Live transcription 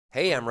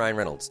Hey, I'm Ryan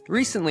Reynolds.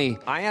 Recently,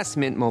 I asked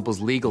Mint Mobile's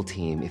legal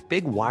team if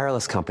big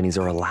wireless companies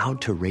are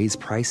allowed to raise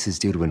prices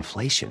due to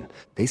inflation.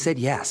 They said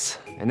yes.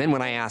 And then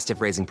when I asked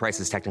if raising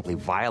prices technically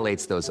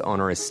violates those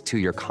onerous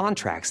two-year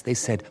contracts, they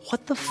said,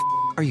 "What the f***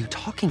 are you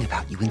talking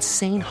about, you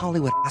insane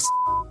Hollywood ass?"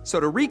 So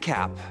to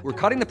recap, we're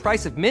cutting the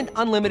price of Mint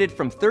Unlimited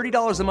from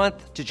 $30 a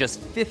month to just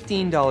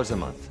 $15 a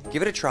month.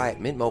 Give it a try at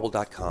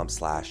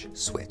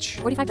mintmobile.com/switch.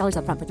 $45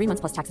 up front for 3 months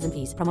plus taxes and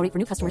fees. Promo rate for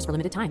new customers for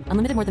limited time.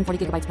 Unlimited more than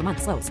 40 gigabytes per month.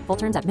 Slows full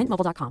terms at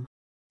mintmobile.com.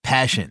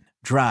 Passion,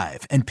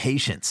 drive, and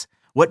patience.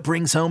 What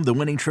brings home the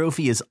winning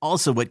trophy is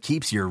also what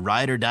keeps your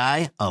ride or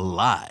die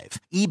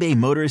alive. eBay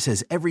Motors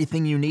has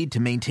everything you need to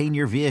maintain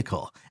your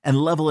vehicle and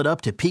level it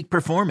up to peak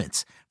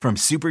performance. From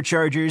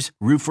superchargers,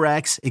 roof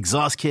racks,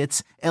 exhaust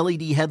kits,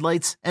 LED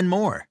headlights, and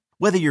more.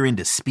 Whether you're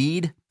into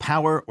speed,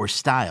 power, or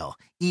style,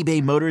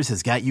 eBay Motors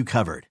has got you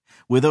covered.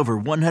 With over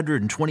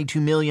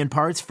 122 million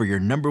parts for your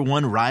number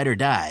one ride or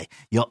die,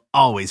 you'll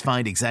always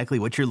find exactly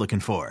what you're looking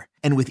for.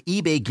 And with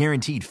eBay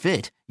Guaranteed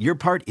Fit, your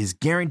part is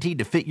guaranteed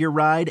to fit your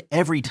ride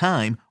every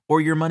time or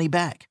your money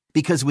back.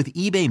 Because with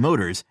eBay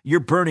Motors,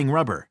 you're burning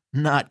rubber,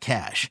 not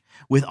cash.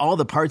 With all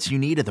the parts you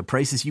need at the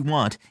prices you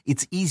want,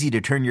 it's easy to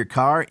turn your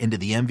car into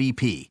the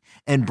MVP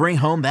and bring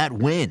home that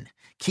win.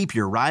 Keep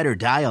your ride or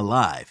die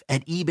alive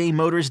at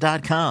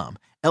ebaymotors.com.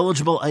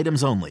 Eligible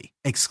items only.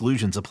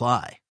 Exclusions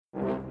apply.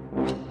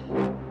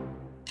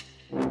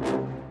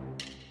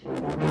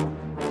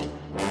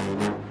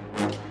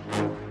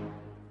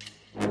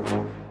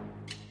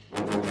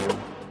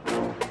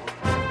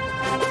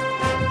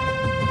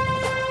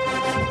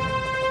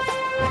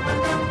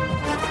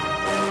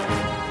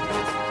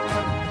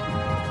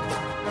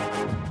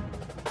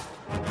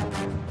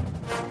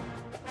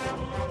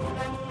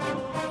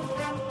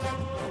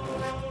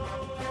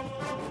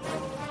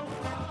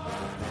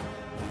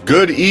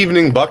 Good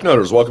evening,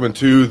 Bucknutters. Welcome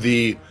into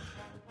the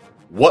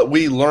What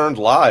We Learned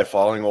Live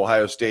following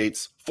Ohio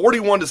State's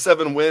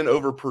 41-7 win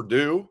over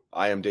Purdue.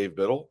 I am Dave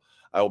Biddle.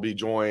 I will be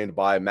joined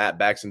by Matt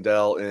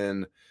Baxendale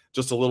in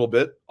just a little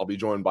bit. I'll be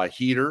joined by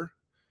Heater,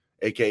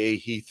 a.k.a.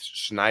 Heath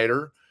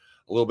Schneider,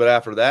 a little bit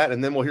after that.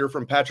 And then we'll hear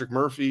from Patrick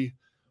Murphy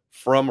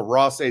from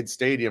Ross-Ade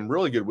Stadium.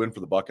 Really good win for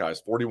the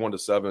Buckeyes,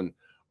 41-7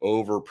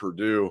 over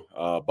Purdue.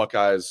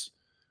 Buckeyes,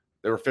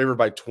 they were favored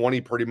by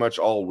 20 pretty much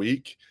all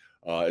week.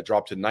 It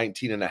dropped to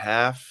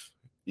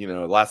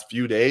 19.5, last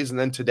few days. And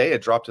then today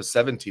it dropped to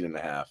 17.5.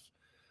 I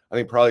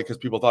think probably because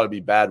people thought it'd be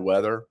bad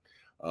weather,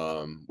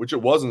 which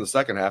it was in the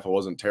second half. It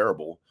wasn't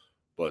terrible,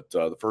 but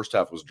the first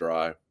half was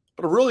dry.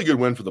 But a really good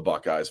win for the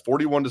Buckeyes,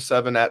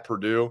 41-7 at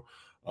Purdue.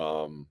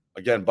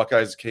 Again,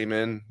 Buckeyes came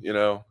in,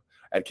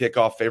 at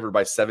kickoff favored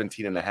by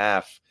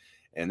 17.5,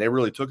 and they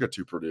really took it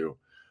to Purdue,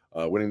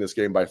 winning this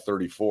game by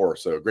 34.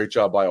 So great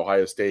job by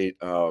Ohio State.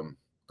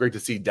 Great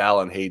to see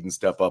Dallin Hayden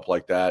step up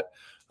like that.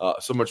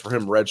 So much for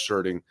him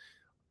redshirting.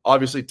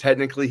 Obviously,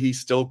 technically, he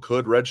still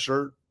could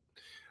redshirt.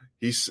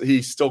 He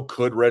still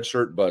could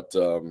redshirt, but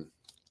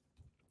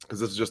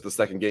because this is just the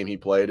second game he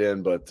played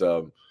in. But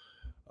I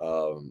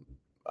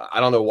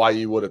don't know why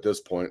you would at this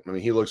point. I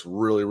mean, he looks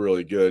really,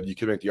 really good. You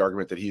could make the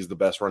argument that he's the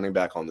best running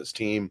back on this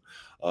team,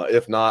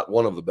 if not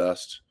one of the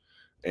best,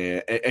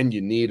 and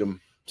you need him.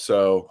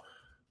 So,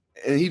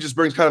 and he just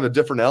brings kind of a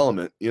different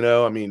element,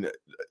 I mean,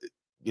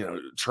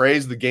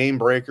 Trey's the game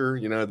breaker,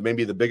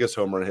 maybe the biggest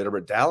home run hitter,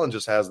 but Dallin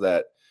just has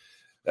that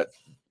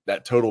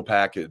total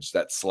package,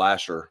 that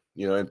slasher,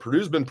 and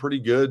Purdue's been pretty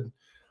good.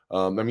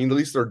 At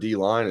least their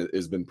D-line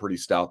has been pretty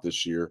stout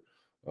this year.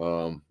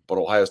 But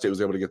Ohio State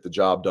was able to get the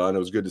job done. It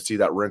was good to see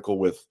that wrinkle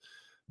with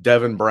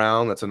Devin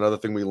Brown. That's another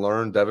thing we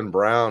learned. Devin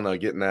Brown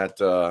getting that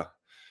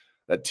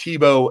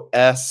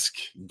Tebow-esque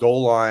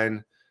goal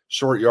line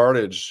short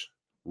yardage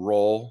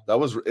role. That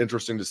was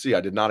interesting to see. I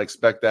did not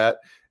expect that.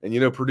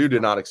 And, Purdue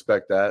did not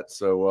expect that.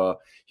 So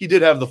he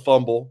did have the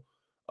fumble,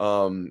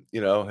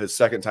 his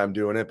second time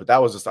doing it. But that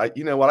was just, I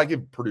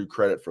give Purdue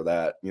credit for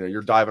that.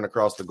 You're diving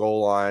across the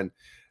goal line.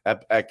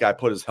 That guy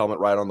put his helmet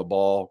right on the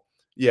ball.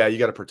 Yeah, you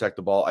got to protect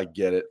the ball. I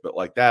get it. But,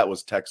 that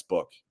was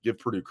textbook. Give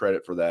Purdue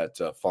credit for that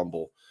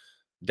fumble.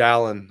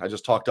 Dallin, I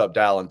just talked up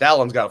Dallin.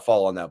 Dallin's got to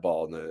fall on that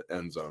ball in the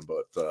end zone.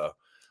 But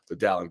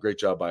Dallin, great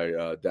job by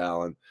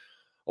Dallin.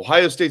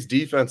 Ohio State's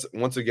defense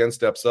once again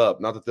steps up.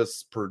 Not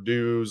that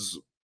Purdue's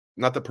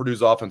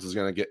offense is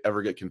going to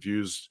ever get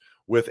confused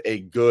with a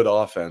good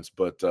offense,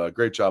 but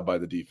great job by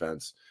the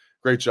defense.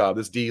 Great job.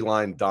 This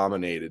D-line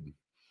dominated.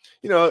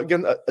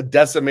 Again, a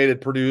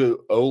decimated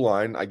Purdue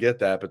O-line. I get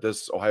that, but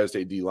this Ohio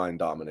State D-line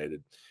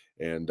dominated.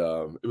 And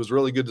it was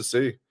really good to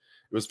see. It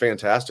was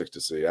fantastic to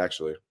see,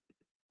 actually.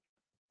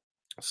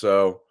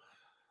 So,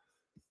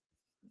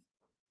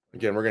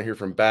 again, we're going to hear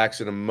from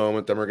Bax in a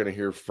moment. Then we're going to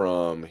hear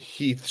from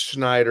Heath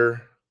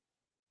Schneider,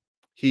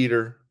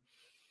 Heater.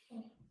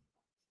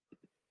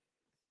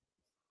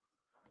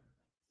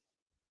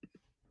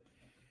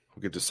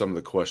 We'll get to some of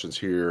the questions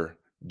here.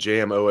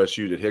 Jam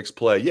OSU, did Hicks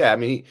play? Yeah,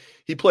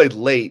 he played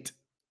late.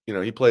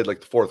 He played the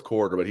fourth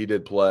quarter, but he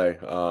did play.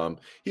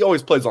 He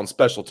always plays on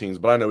special teams,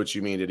 but I know what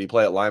you mean. Did he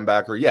play at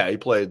linebacker? Yeah, he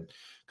played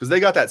because they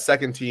got that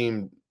second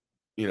team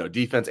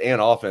defense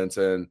and offense,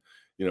 and,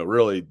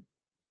 really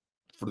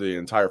for the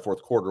entire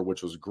fourth quarter,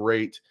 which was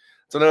great.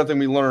 It's another thing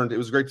we learned. It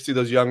was great to see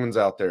those young ones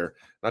out there,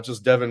 not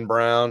just Devin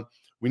Brown.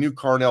 We knew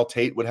Carnell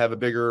Tate would have a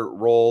bigger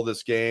role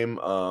this game,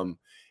 and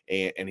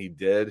he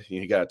did.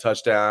 He got a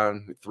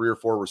touchdown, 3 or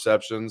 4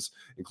 receptions,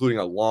 including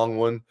a long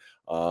one.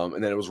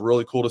 And then it was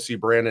really cool to see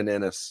Brandon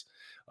Ennis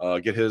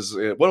get his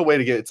 – what a way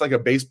to get – it's like a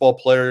baseball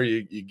player.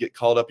 You get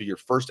called up, your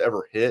first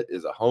ever hit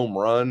is a home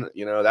run.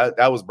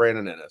 That was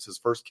Brandon Ennis. His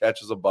first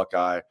catch as a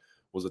Buckeye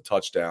was a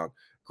touchdown.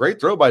 Great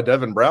throw by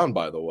Devin Brown,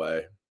 by the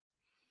way.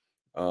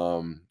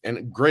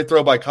 And great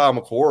throw by Kyle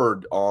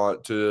McCord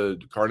to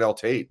Carnell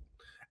Tate.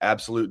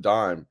 Absolute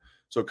dime.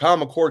 So Kyle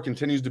McCord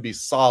continues to be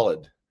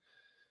solid.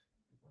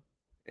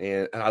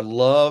 And I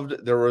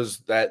loved there was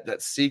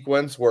that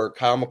sequence where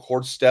Kyle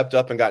McCord stepped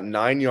up and got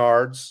 9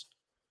 yards.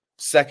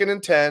 2nd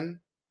and 10.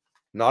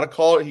 Not a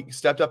call. He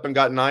stepped up and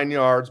got 9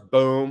 yards.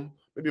 Boom.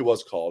 Maybe it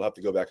was called. I'll have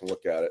to go back and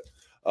look at it.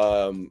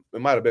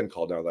 It might have been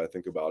called now that I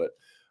think about it.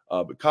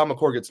 But Kyle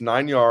McCord gets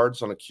 9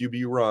 yards on a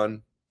QB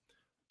run.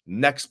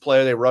 Next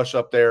play, they rush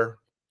up there.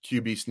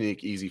 QB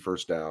sneak, easy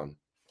first down.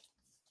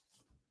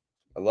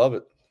 I love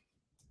it.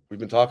 We've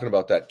been talking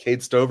about that.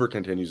 Cade Stover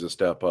continues to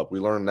step up. We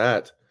learned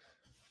that.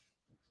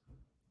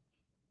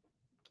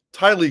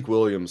 Tyleik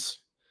Williams.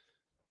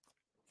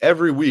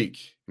 Every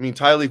week.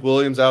 Tyleik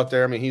Williams out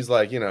there, he's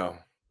like,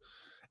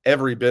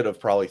 every bit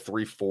of probably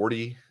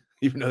 340,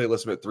 even though they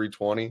list him at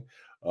 320.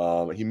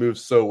 He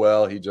moves so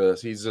well.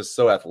 He's just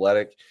so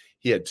athletic.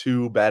 He had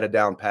 2 batted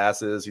down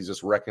passes. He's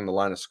just wrecking the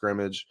line of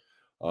scrimmage.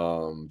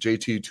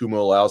 JT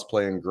Tumo-Lau's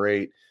playing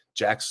great.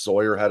 Jack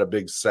Sawyer had a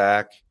big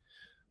sack.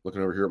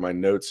 Looking over here at my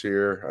notes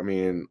here.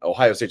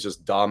 Ohio State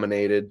just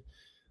dominated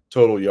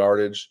total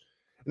yardage.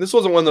 And this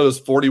wasn't one of those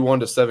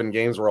 41-7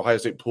 games where Ohio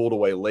State pulled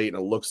away late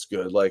and it looks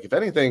good. Like, if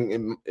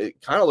anything,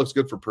 it kind of looks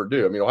good for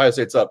Purdue. Ohio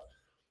State's up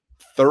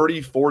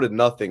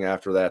 34-0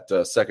 after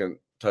that second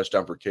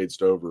touchdown for Cade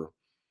Stover,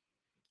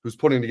 who's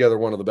putting together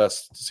one of the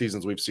best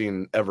seasons we've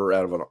seen ever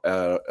out of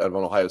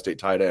an Ohio State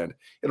tight end.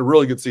 He had a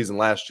really good season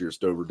last year,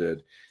 Stover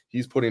did.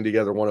 He's putting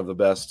together one of the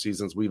best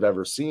seasons we've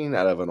ever seen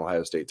out of an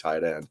Ohio State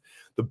tight end.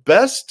 The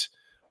best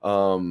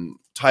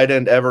tight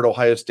end ever at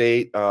Ohio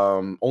State,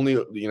 only,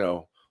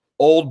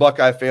 old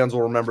Buckeye fans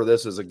will remember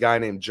this, as a guy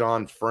named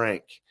John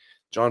Frank.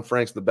 John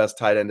Frank's the best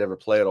tight end ever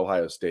play at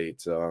Ohio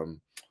State.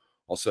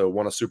 Also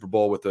won a Super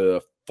Bowl with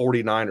the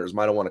 49ers,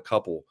 might have won a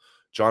couple.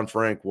 John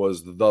Frank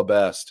was the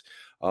best.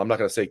 I'm not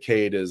going to say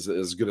Cade is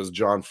as good as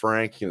John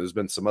Frank. There's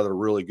been some other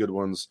really good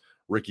ones,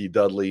 Ricky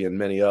Dudley and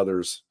many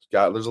others.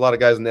 There's a lot of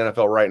guys in the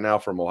NFL right now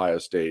from Ohio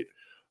State.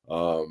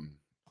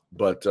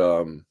 But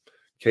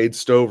Cade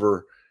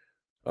Stover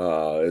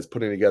is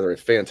putting together a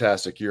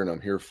fantastic year, and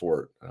I'm here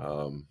for it.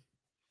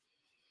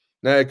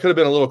 Now, it could have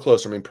been a little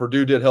closer.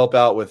 Purdue did help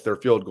out with their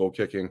field goal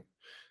kicking.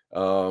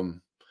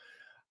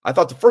 I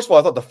thought the first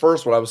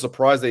one, I was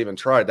surprised they even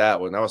tried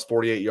that one. That was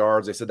 48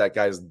 yards. They said that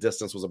guy's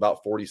distance was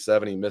about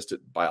 47. He missed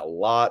it by a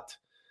lot.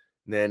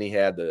 And then he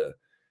had the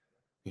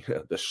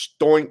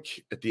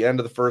stoink at the end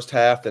of the first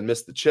half, then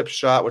missed the chip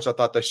shot, which I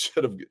thought they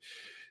should have,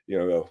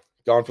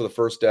 gone for the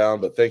first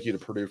down. But thank you to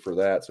Purdue for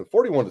that. So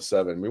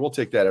 41-7. We'll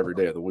take that every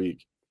day of the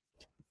week.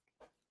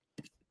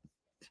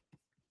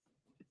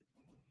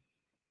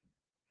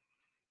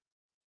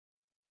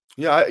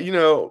 Yeah,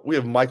 we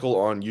have Michael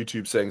on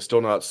YouTube saying still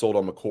not sold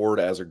on McCord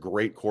as a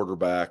great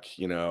quarterback,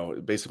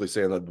 basically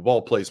saying that the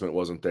ball placement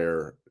wasn't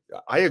there.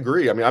 I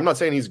agree. I'm not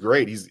saying he's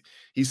great.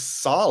 He's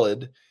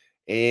solid,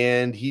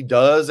 and he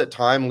does at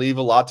time leave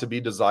a lot to be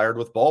desired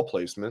with ball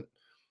placement.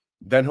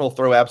 Then he'll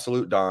throw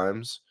absolute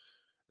dimes,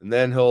 and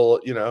then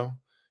he'll,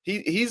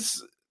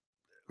 he's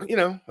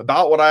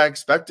about what I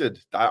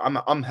expected.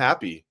 I'm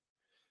happy.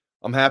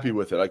 I'm happy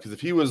with it, because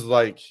if he was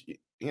like,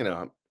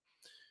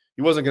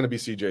 he wasn't going to be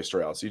C.J.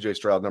 Stroud. C.J.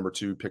 Stroud, number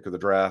 2 pick of the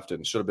draft,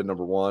 and should have been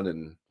number 1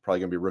 and probably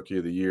going to be rookie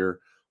of the year.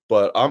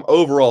 But I'm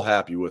overall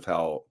happy with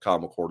how Kyle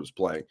McCord is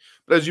playing.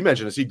 But as you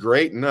mentioned, is he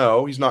great?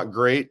 No, he's not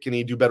great. Can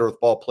he do better with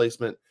ball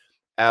placement?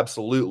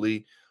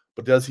 Absolutely.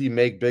 But does he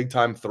make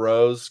big-time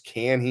throws?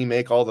 Can he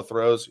make all the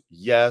throws?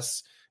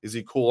 Yes. Is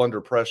he cool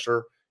under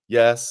pressure?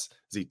 Yes.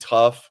 Is he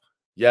tough?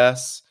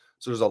 Yes.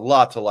 So there's a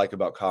lot to like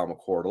about Kyle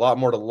McCord, a lot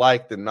more to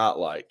like than not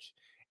like.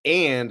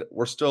 And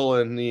we're still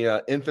in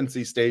the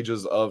infancy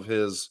stages of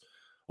his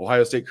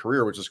Ohio State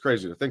career, which is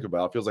crazy to think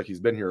about. It feels like he's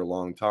been here a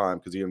long time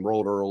because he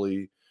enrolled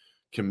early,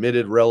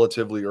 committed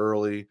relatively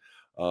early,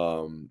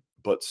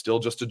 but still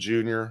just a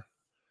junior.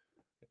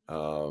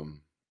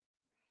 And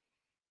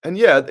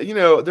yeah,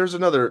 there's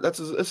another. This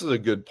is a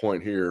good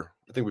point here.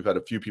 I think we've had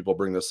a few people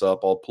bring this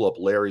up. I'll pull up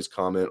Larry's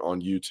comment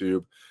on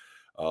YouTube.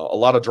 A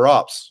lot of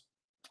drops.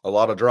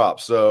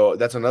 So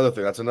that's another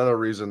thing. That's another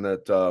reason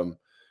that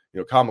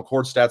Kyle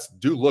McCord's stats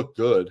do look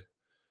good.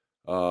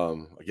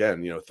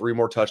 Again, 3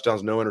 more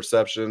touchdowns, no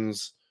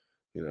interceptions,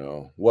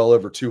 well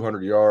over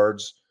 200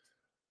 yards.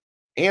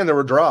 And there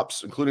were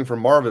drops, including from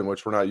Marvin,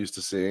 which we're not used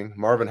to seeing.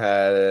 Marvin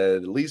had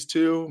at least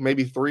 2,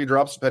 maybe 3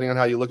 drops, depending on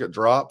how you look at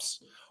drops.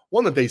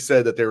 One that they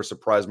said that they were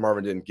surprised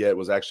Marvin didn't get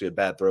was actually a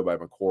bad throw by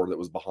McCord that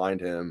was behind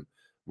him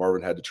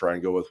Marvin had to try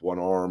and go with one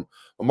arm.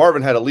 But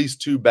Marvin had at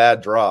least 2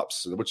 bad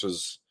drops, which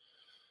is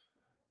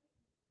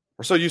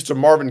we're so used to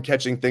Marvin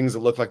catching things that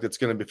look like it's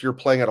going to be, if you're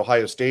playing at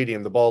Ohio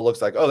Stadium, the ball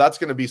looks like, oh, that's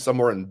going to be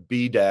somewhere in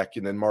B deck.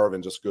 And then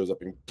Marvin just goes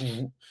up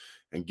and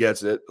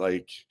gets it.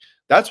 Like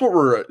that's what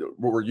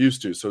we're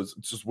used to. So it's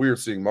just weird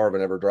seeing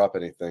Marvin ever drop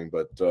anything,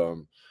 but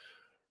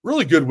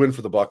really good win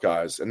for the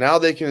Buckeyes. And now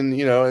they can,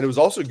 and it was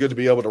also good to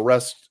be able to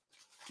rest,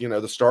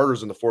 the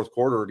starters in the fourth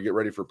quarter to get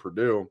ready for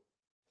Purdue.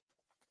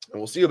 And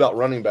we'll see about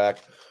running back.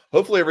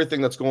 Hopefully everything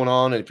that's going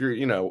on. And if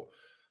you're,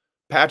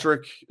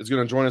 Patrick is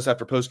going to join us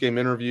after post-game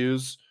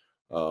interviews.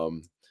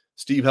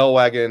 Steve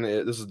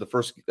Hellwagon, this is the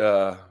first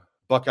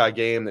Buckeye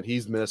game that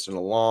he's missed in a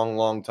long,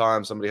 long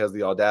time. Somebody has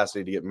the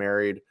audacity to get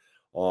married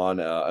on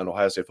an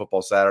Ohio State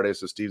football Saturday,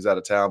 so Steve's out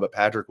of town. But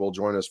Patrick will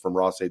join us from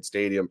Ross-Ade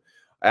Stadium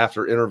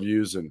after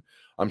interviews, and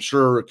I'm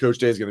sure Coach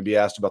Day is going to be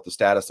asked about the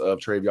status of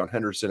Travion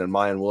Henderson and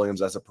Mayan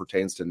Williams as it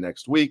pertains to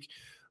next week.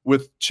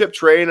 With Chip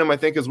Trayanum, I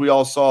think as we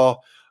all saw,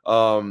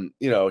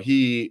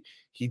 he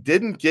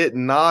didn't get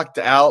knocked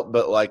out,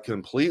 but like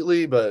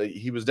completely, but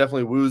he was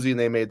definitely woozy and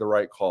they made the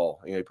right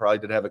call. He probably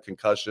did have a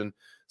concussion.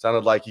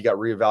 Sounded like he got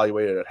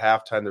reevaluated at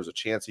halftime. There's a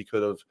chance he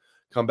could have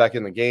come back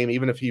in the game,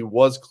 even if he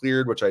was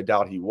cleared, which I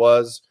doubt he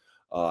was.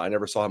 I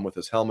never saw him with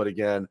his helmet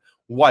again.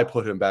 Why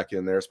put him back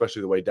in there,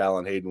 especially the way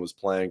Dallin Hayden was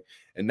playing?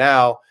 And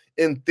now,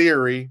 in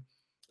theory,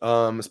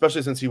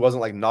 especially since he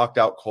wasn't like knocked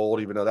out cold,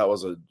 even though that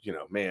was we'll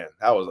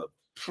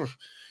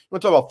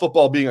talk about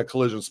football being a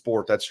collision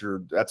sport. That's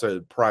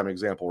a prime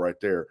example right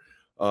there.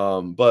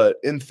 But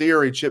in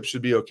theory, Chip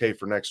should be okay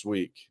for next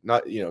week.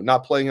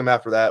 Not playing him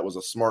after that was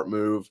a smart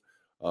move.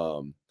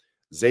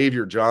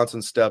 Xavier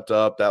Johnson stepped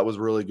up. That was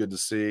really good to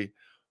see.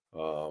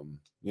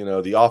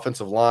 The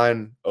offensive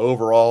line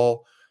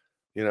overall,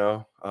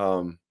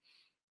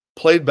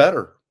 played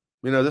better.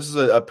 This is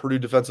a Purdue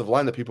defensive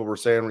line that people were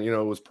saying,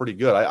 was pretty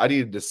good. I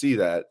needed to see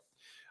that.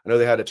 I know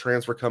they had a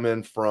transfer come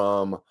in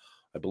from,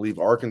 I believe,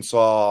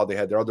 Arkansas. They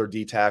had their other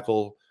D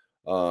tackle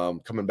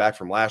coming back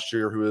from last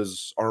year who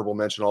is honorable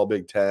mention All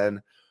Big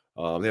Ten.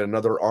 They had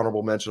another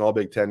honorable mention All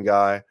Big Ten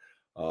guy.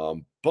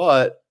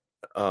 But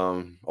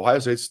Ohio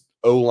State's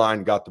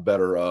O-line got the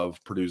better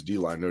of Purdue's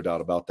D-line, no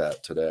doubt about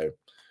that today.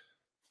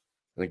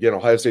 And again,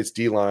 Ohio State's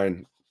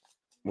D-line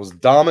was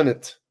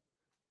dominant.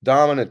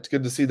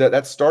 Good to see that.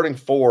 That's starting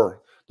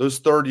 4, those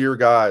third-year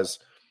guys,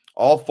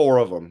 all 4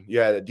 of them. You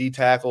had a D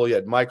tackle. You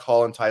had Mike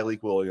Hall and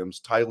Tyleek Williams.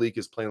 Tyleek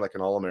is playing like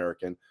an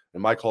All-American,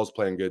 and Mike Hall's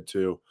playing good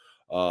too.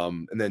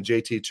 And then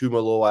JT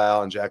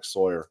Tuimoloau and Jack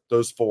Sawyer.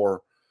 Those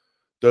 4,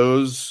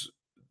 those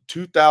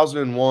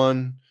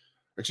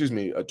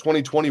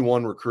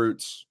 2021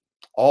 recruits,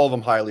 all of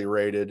them highly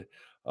rated.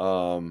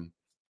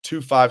 2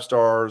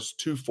 5-stars,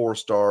 2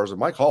 4-stars, and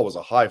Mike Hall was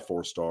a high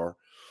 4-star.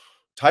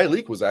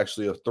 Tyleek was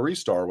actually a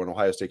 3-star when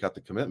Ohio State got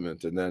the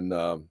commitment, and then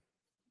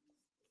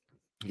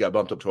he got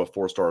bumped up to a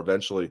 4-star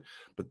eventually.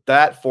 But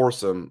that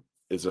foursome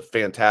is a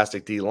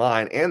fantastic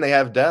D-line, and they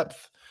have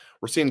depth.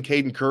 We're seeing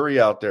Caden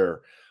Curry out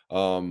there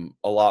a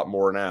lot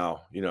more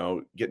now,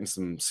 getting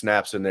some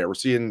snaps in there. We're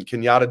seeing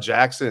Kenyatta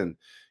Jackson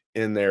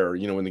in there,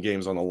 when the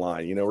game's on the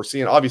line. We're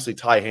seeing, obviously,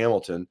 Ty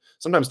Hamilton.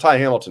 Sometimes Ty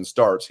Hamilton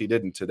starts. He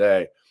didn't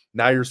today.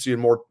 Now you're seeing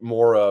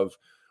more of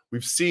 –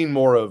 we've seen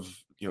more of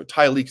 –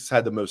 Tyleek's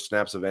had the most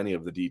snaps of any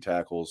of the D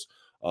tackles.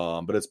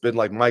 But it's been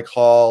like Mike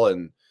Hall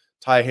and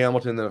Ty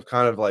Hamilton that have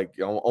kind of like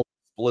almost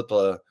split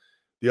the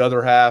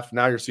other half.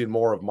 Now you're seeing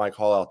more of Mike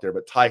Hall out there,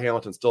 but Ty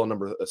Hamilton's still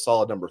a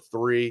solid number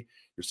 3.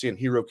 You're seeing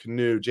Hero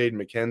Canoe, Jaden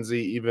McKenzie,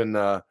 even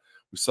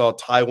we saw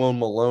Tywone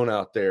Malone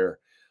out there.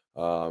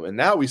 And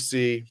now we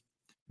see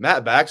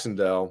Matt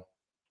Baxendale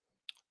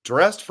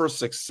dressed for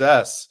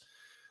success.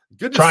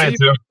 Good to see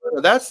you.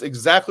 That's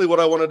exactly what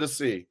I wanted to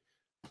see.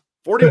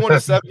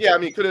 41-7. Yeah,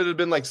 could it have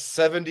been like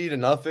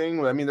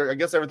 70-0? I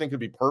guess everything could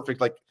be perfect.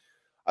 Like,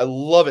 I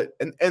love it.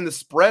 And the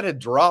spread had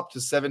dropped to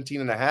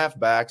 17.5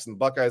 backs, and the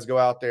Buckeyes go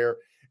out there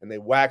and they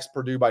wax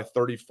Purdue by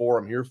 34.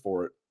 I'm here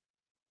for it.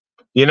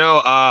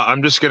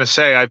 I'm just going to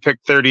say I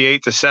picked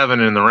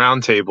 38-7 in the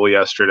round table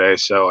yesterday,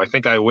 so I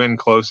think I win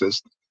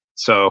closest.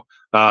 So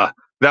that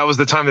was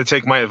the time to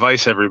take my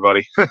advice,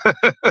 everybody.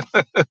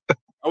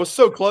 I was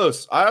so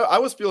close. I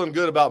was feeling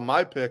good about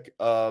my pick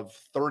of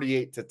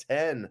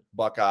 38-10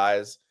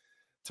 Buckeyes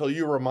till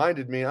you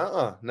reminded me,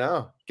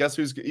 no. Guess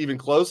who's even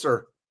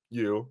closer?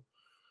 You.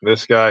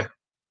 This guy's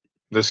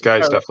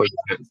definitely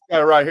this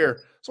guy right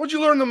here. So what'd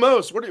you learn the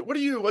most?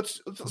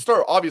 Let's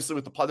start obviously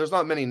with the there's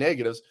not many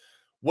negatives.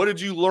 What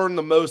did you learn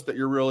the most that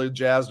you're really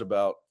jazzed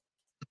about?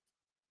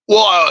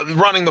 Well,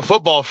 running the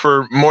football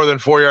for more than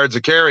 4 yards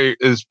a carry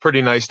is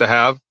pretty nice to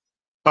have.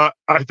 I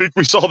think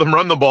we saw them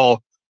run the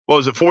ball,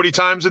 40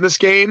 times in this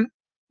game?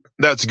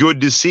 That's good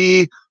to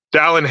see.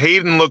 Dallin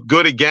Hayden looked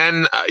good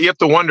again. You have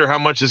to wonder how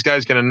much this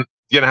guy's going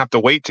to have to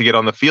wait to get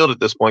on the field at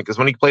this point, because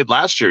when he played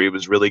last year, he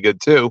was really good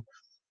too.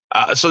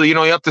 So you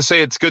have to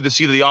say it's good to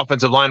see that the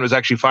offensive line was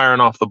actually firing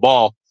off the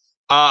ball.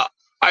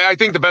 I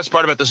think the best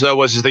part about this,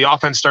 though, is the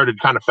offense started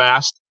kind of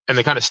fast, and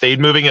they kind of stayed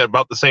moving at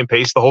about the same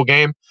pace the whole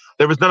game.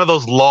 There was none of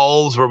those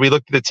lulls where we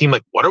looked at the team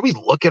like, what are we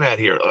looking at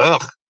here?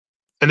 Ugh.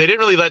 And they didn't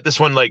really let this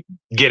one like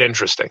get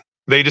interesting.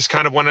 They just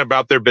kind of went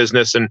about their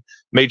business and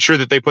made sure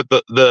that they put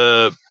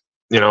the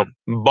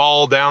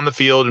ball down the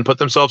field and put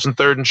themselves in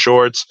third and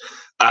shorts.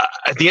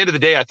 At the end of the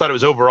day, I thought it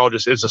was overall it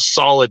was a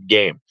solid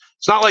game.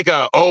 It's not like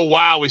oh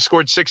wow, we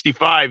scored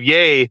 65,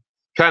 yay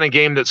kind of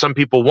game that some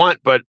people want,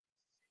 but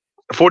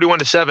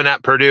 41-7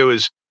 at Purdue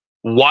is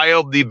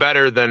wildly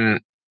better than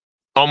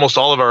almost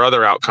all of our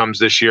other outcomes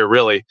this year.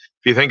 Really,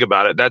 if you think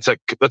about it, that's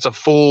a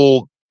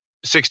full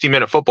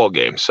 60-minute football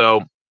game.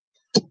 So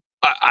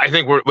I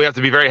think we have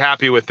to be very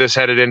happy with this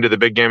headed into the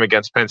big game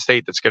against Penn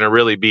State. That's going to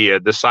really be a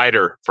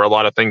decider for a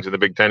lot of things in the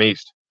Big Ten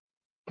East.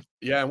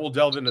 Yeah, and we'll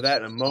delve into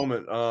that in a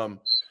moment.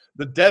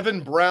 The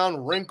Devin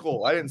Brown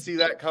wrinkle, I didn't see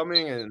that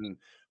coming, and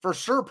for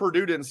sure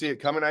Purdue didn't see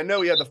it coming. I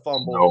know he had the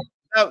fumble. No.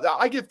 Now,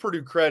 I give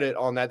Purdue credit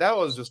on that. That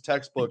was just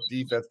textbook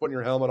defense, putting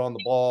your helmet on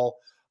the ball.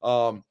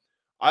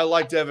 I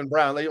like Devin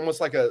Brown. They almost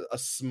like a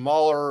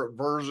smaller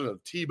version of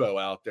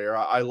Tebow out there.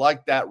 I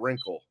like that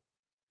wrinkle.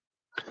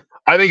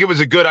 I think it was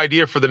a good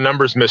idea for the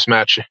numbers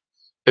mismatch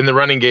in the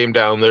running game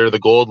down there, the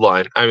gold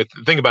line. I mean,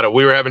 think about it.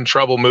 We were having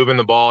trouble moving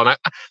the ball. And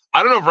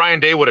I don't know if Ryan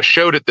Day would have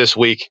showed it this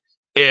week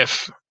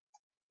if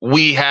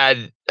we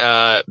had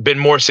been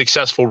more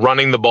successful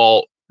running the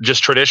ball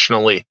just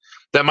traditionally.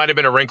 That might have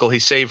been a wrinkle he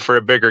saved for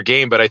a bigger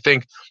game. But I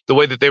think the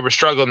way that they were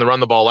struggling to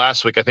run the ball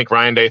last week, I think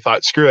Ryan Day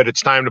thought, screw it,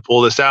 it's time to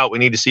pull this out. We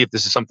need to see if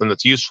this is something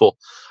that's useful.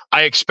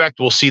 I expect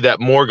we'll see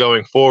that more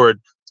going forward.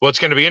 What's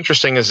going to be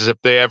interesting is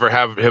if they ever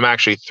have him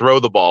actually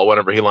throw the ball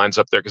whenever he lines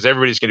up there, because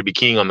everybody's going to be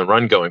keying on the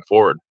run going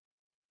forward.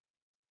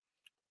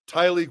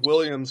 Tyleik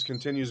Williams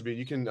continues to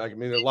be,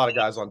 a lot of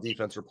guys on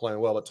defense are playing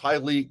well, but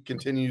Tyleik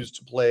continues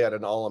to play at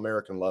an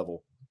All-American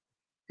level.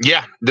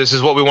 Yeah, this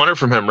is what we wanted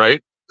from him,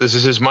 right? This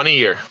is his money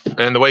year.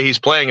 And the way he's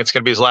playing, it's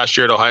going to be his last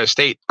year at Ohio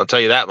State. I'll tell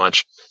you that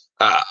much.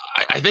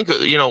 I think,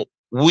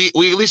 we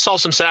at least saw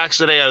some sacks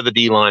today out of the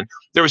D-line.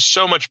 There was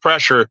so much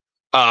pressure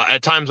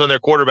at times on their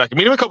quarterback. I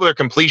mean, even a couple of their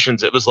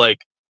completions, it was like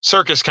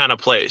circus kind of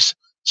plays.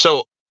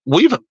 So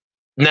we've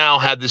now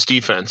had this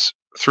defense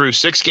through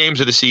 6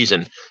 games of the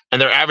season,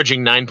 and they're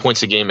averaging 9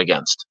 points a game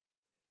against.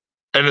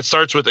 And it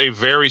starts with a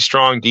very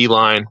strong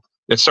D-line.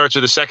 It starts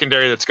with a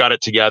secondary that's got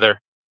it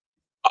together.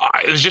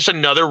 It was just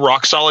another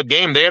rock-solid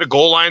game. They had a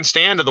goal line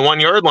stand at the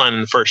 1-yard line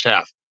in the first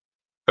half.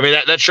 I mean,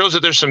 that shows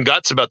that there's some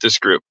guts about this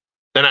group.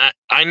 And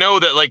I know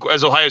that, like,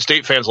 as Ohio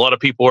State fans, a lot of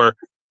people are,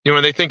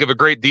 when they think of a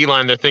great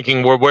D-line, they're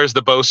thinking, well, where's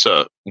the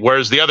Bosa?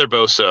 Where's the other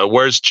Bosa?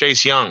 Where's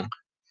Chase Young?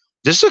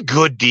 This is a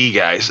good D,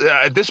 guys.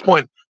 At this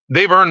point,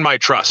 they've earned my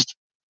trust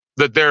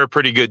that they're a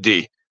pretty good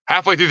D.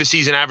 Halfway through the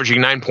season,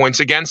 averaging 9 points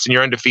against, and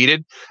you're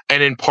undefeated.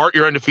 And in part,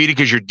 you're undefeated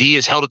because your D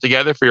has held it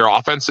together for your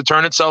offense to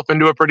turn itself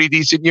into a pretty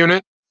decent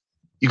unit.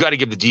 You got to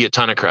give the D a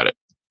ton of credit.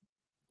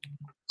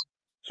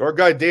 So our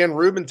guy Dan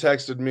Rubin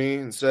texted me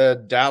and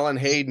said, Dallin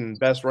Hayden,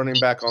 best running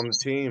back on the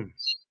team.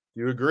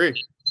 Do you agree?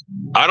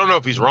 I don't know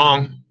if he's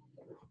wrong.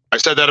 I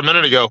said that a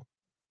minute ago.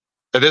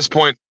 At this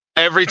point,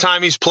 every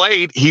time he's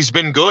played, he's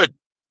been good.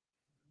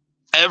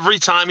 Every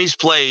time he's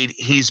played,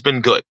 he's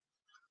been good.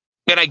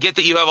 And I get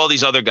that you have all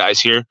these other guys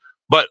here,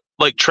 but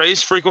like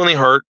Trey's frequently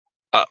hurt.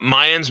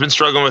 Mayan's been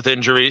struggling with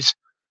injuries.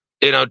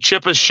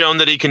 Chip has shown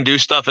that he can do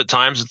stuff at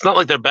times. It's not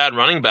like they're bad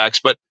running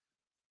backs, but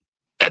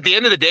at the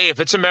end of the day, if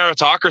it's a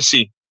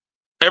meritocracy,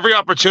 every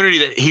opportunity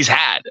that he's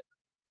had,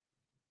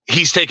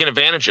 he's taken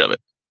advantage of it.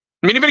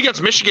 I mean, even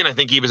against Michigan, I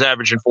think he was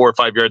averaging 4 or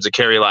 5 yards a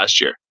carry last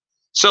year.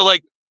 So,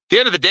 like, at the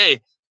end of the day,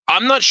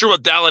 I'm not sure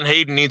what Dallin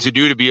Hayden needs to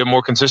do to be a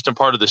more consistent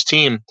part of this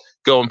team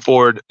going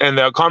forward. And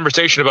the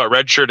conversation about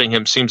redshirting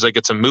him seems like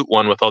it's a moot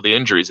one with all the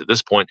injuries at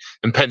this point,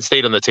 and Penn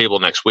State on the table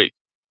next week.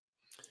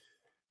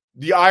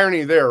 The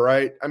irony there,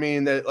 right? I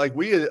mean, that like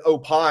we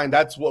opined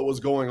that's what was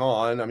going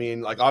on. I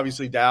mean, like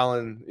obviously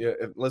Dallin,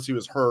 unless he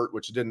was hurt,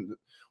 which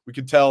we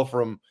could tell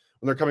from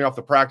when they're coming off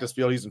the practice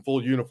field, he's in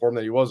full uniform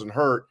that he wasn't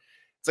hurt.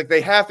 It's like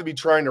they have to be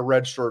trying to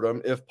redshirt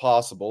him if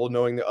possible,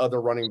 knowing the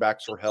other running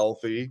backs are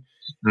healthy.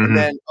 Mm-hmm. And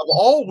then of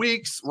all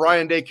weeks,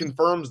 Ryan Day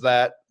confirms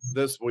that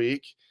this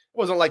week. It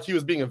wasn't like he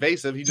was being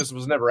evasive. He just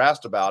was never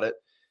asked about it.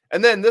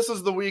 And then this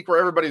is the week where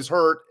everybody's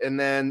hurt, and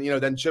then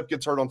then Chip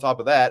gets hurt on top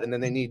of that, and then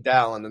they need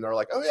Dallin, and they're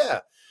like, oh yeah,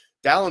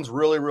 Dallin's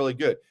really, really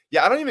good.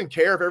 Yeah, I don't even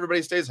care if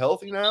everybody stays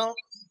healthy now.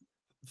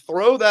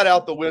 Throw that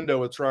out the window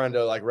with trying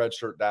to like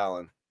redshirt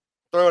Dallin.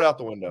 Throw it out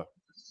the window.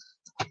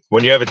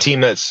 When you have a team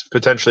that's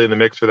potentially in the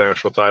mix for the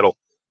national title,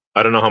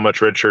 I don't know how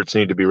much red shirts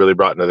need to be really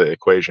brought into the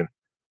equation,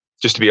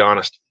 just to be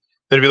honest.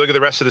 Then if you look at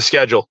the rest of the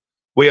schedule,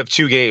 we have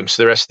 2 games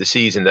the rest of the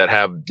season that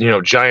have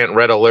giant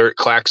red alert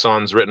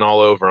klaxons written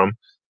all over them.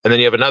 And then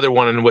you have another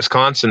one in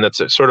Wisconsin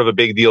that's sort of a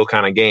big deal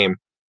kind of game.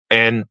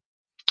 And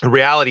the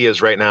reality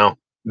is right now,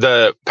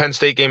 the Penn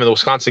State game and the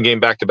Wisconsin game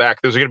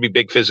back-to-back, those are going to be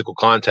big physical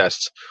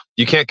contests.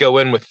 You can't go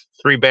in with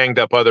 3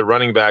 banged-up other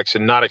running backs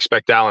and not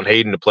expect Dallin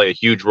Hayden to play a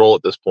huge role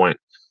at this point.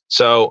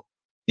 So,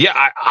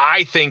 yeah,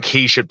 I think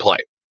he should play.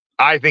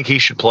 I think he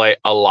should play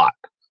a lot.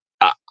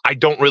 I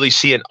don't really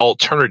see an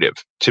alternative,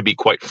 to be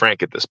quite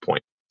frank, at this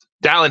point.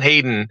 Dallin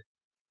Hayden,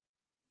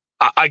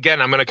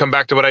 again, I'm going to come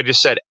back to what I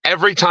just said.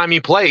 Every time he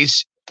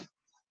plays,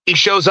 he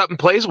shows up and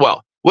plays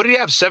well. What did he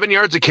have? 7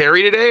 yards of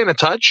carry today and a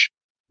touch?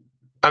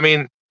 I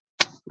mean,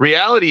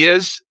 reality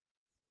is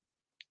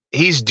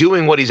he's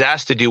doing what he's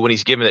asked to do when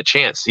he's given a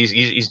chance.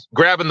 He's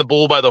grabbing the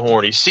bull by the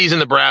horn. He's seizing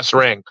the brass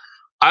ring.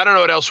 I don't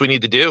know what else we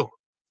need to do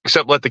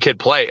except let the kid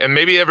play. And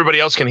maybe everybody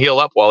else can heal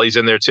up while he's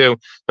in there too.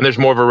 And there's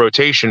more of a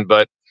rotation,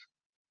 but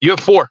you have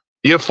four.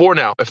 You have four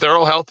now. If they're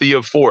all healthy, you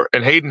have four.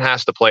 And Hayden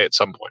has to play at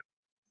some point.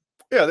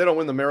 Yeah, they don't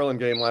win the Maryland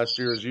game last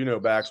year, as you know,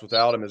 Bax,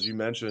 without him, as you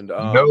mentioned.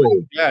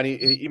 No. Yeah, and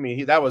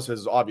he that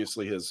was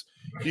obviously his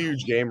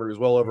huge game where he was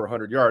well over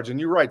 100 yards. And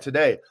you're right,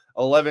 today,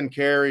 11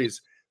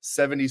 carries,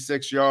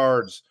 76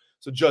 yards.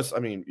 So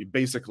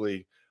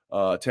basically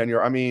 10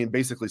 yards.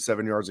 Basically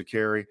 7 yards a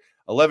carry,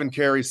 11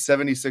 carries,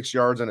 76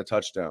 yards, and a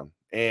touchdown.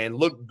 And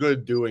looked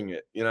good doing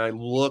it.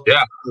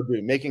 Good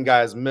doing, making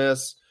guys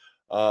miss.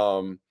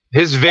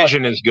 His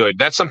vision is good.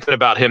 That's something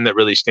about him that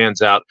really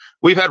stands out.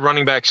 We've had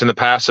running backs in the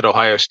past at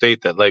Ohio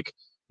State that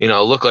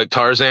look like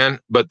Tarzan,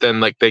 but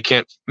then they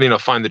can't,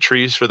 find the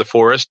trees for the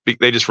forest.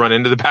 They just run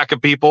into the back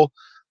of people.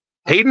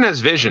 Hayden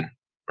has vision,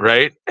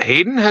 right?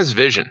 Hayden has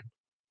vision.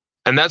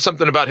 And that's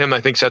something about him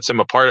I think sets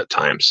him apart at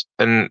times.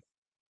 And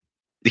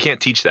you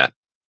can't teach that.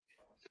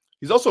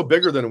 He's also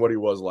bigger than what he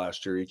was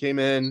last year. He came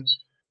in,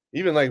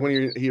 even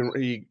when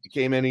he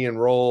came in, he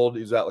enrolled.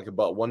 He's at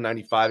about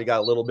 195. He got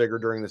a little bigger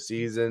during the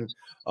season.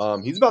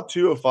 He's about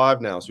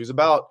 205 now, so he's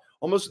about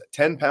almost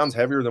 10 pounds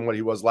heavier than what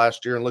he was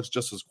last year, and looks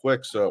just as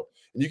quick. So,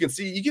 and you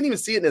can even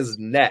see it in his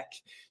neck.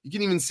 You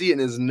can even see it in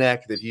his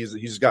neck that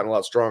he's gotten a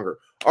lot stronger.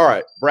 All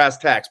right, brass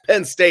tacks.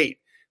 Penn State.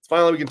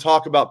 Finally, we can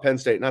talk about Penn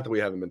State. Not that we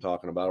haven't been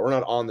talking about it. We're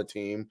not on the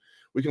team.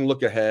 We can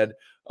look ahead.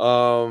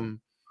 Penn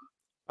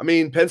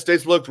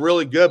State's looked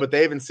really good, but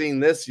they haven't seen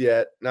this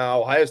yet.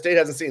 Now, Ohio State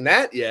hasn't seen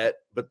that yet,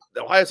 but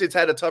Ohio State's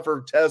had a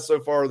tougher test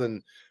so far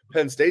than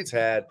Penn State's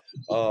had.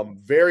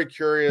 Very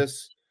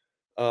curious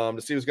to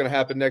see what's going to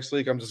happen next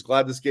week. I'm just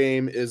glad this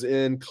game is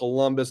in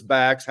Columbus.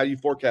 Bax, how do you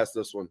forecast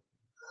this one?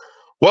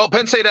 Well,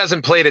 Penn State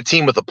hasn't played a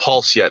team with a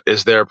pulse yet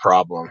is their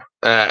problem.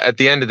 At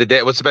the end of the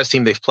day, what's the best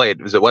team they've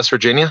played? Was it West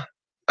Virginia?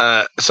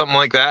 Something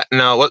like that?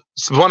 No,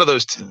 one of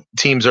those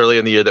teams early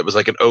in the year that was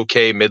like an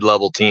okay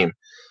mid-level team.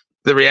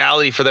 The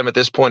reality for them at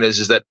this point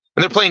is that,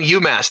 and they're playing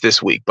UMass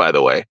this week, by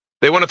the way.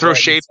 They want to throw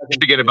shade to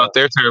Michigan about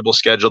their terrible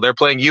schedule. They're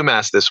playing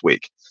UMass this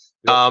week.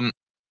 Yep.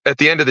 At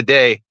the end of the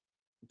day,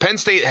 Penn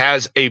State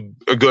has a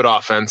good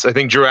offense. I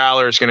think Drew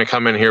Aller is going to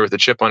come in here with a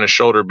chip on his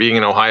shoulder, being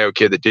an Ohio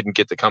kid that didn't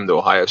get to come to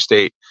Ohio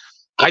State.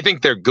 I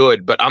think they're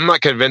good, but I'm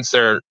not convinced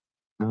they're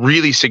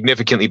really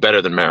significantly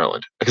better than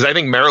Maryland, because I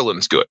think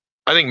Maryland's good.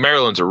 I think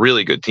Maryland's a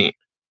really good team,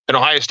 and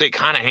Ohio State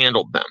kind of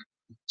handled them.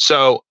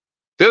 So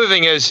the other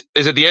thing is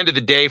at the end of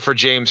the day for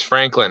James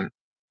Franklin,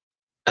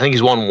 I think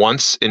he's won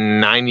once in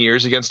 9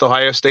 years against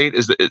Ohio State.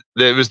 It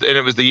was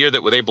the year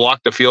that they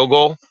blocked the field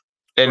goal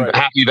in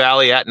Happy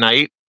Valley at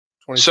night.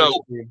 So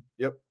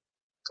yep,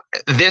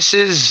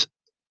 he's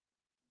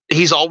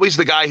always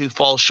the guy who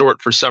falls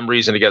short for some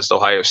reason against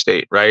Ohio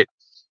State, right?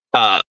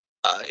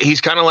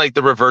 He's kind of like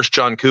the reverse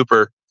John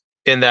Cooper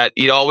in that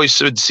you always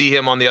would see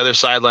him on the other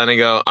sideline and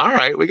go, all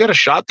right, we got a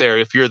shot there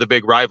if you're the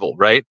big rival,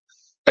 right?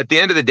 At the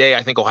end of the day,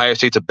 I think Ohio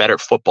State's a better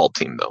football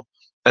team, though.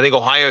 I think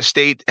Ohio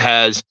State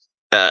has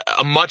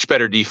a much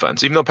better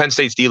defense. Even though Penn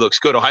State's D looks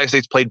good, Ohio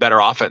State's played better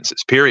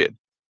offenses, period.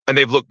 And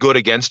they've looked good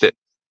against it.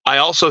 I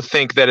also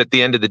think that at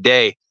the end of the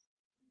day,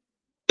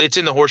 it's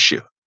in the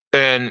horseshoe.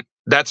 And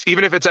that's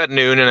even if it's at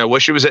noon, and I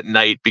wish it was at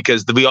night,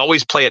 because we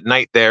always play at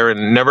night there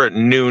and never at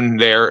noon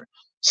there,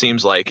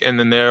 seems like. And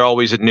then they're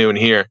always at noon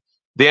here. At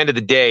the end of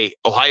the day,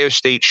 Ohio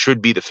State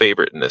should be the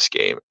favorite in this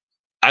game.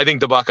 I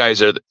think the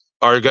Buckeyes are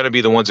going to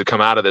be the ones that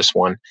come out of this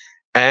one.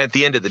 And at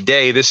the end of the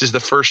day, this is the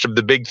first of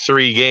the big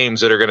three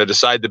games that are going to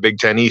decide the Big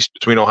Ten East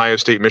between Ohio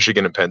State,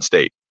 Michigan, and Penn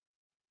State.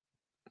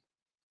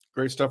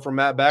 Great stuff from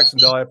Matt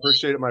Baxendale. I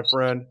appreciate it, my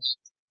friend.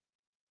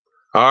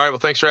 All right. Well,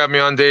 thanks for having me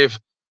on, Dave.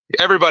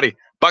 Everybody,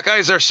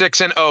 Buckeyes are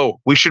 6-0.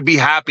 We should be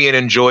happy and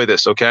enjoy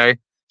this, okay?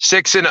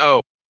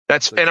 6-0.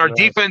 And our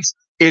defense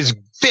is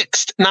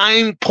fixed.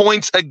 9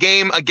 points a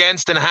game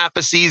against in half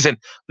a season.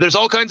 There's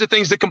all kinds of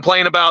things to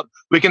complain about.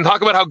 We can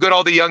talk about how good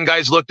all the young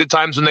guys looked at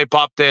times when they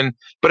popped in.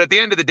 But at the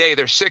end of the day,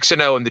 they're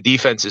 6-0 and the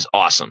defense is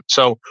awesome.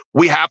 So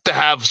we have to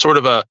have sort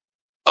of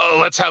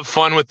let's have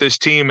fun with this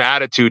team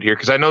attitude here,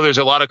 because I know there's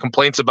a lot of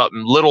complaints about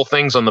little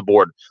things on the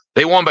board.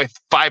 They won by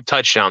 5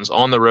 touchdowns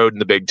on the road in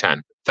the Big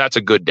Ten. That's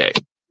a good day.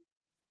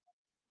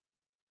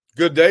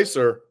 Good day,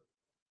 sir.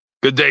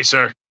 Good day,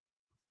 sir.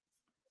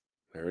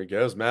 There he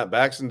goes, Matt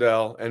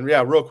Baxendale. And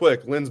yeah, real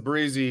quick, Lynn's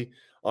Breezy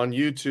on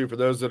YouTube, for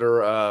those that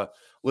are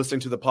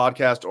listening to the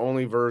podcast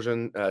only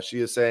version, she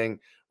is saying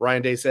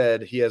Ryan Day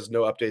said he has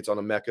no updates on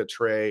Emeka,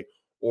 Trey,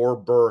 or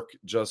Burke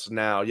just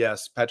now.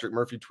 Yes, Patrick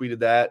Murphy tweeted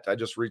that. I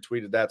just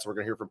retweeted that, so we're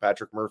going to hear from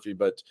Patrick Murphy.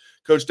 But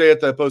Coach Day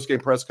at the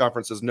postgame press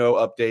conference says no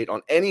update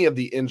on any of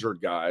the injured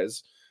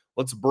guys.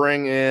 Let's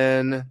bring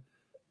in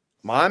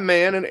my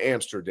man in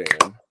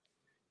Amsterdam,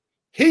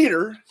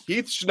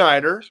 Heath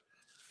Schneider.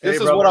 This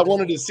is what I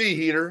wanted to see,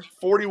 Heater.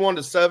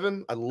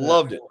 41-7. I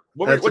loved it.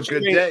 What's a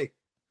good day.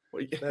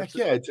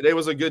 Yeah, today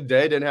was a good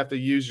day. Didn't have to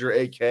use your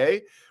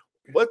AK.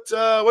 What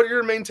are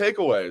your main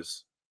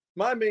takeaways?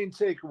 My main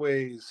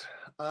takeaways,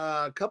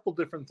 a couple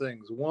different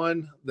things.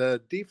 One,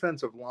 the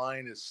defensive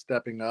line is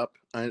stepping up.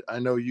 I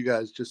know you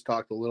guys just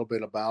talked a little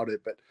bit about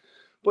it, but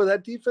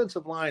that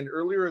defensive line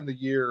earlier in the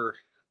year,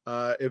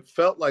 it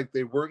felt like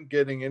they weren't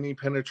getting any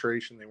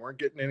penetration. They weren't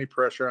getting any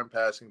pressure on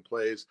passing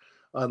plays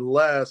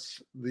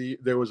unless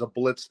there was a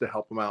blitz to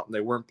help them out, and they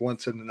weren't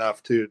blitzing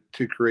enough to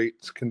create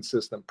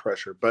consistent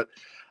pressure. But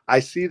I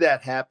see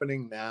that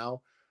happening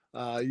now.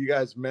 You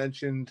guys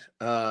mentioned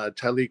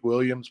Tyleik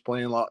Williams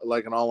playing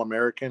like an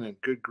All-American, and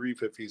good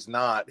grief if he's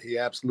not. He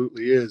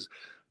absolutely is.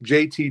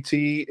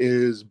 JTT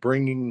is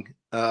bringing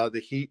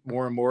the heat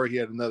more and more. He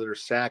had another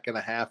sack and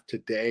a half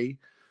today,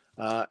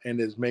 and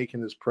is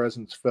making his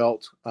presence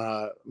felt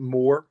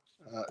more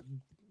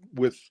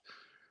with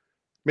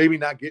maybe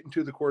not getting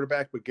to the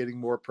quarterback, but getting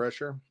more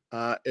pressure.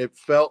 It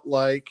felt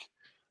like,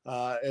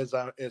 as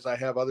I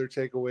have other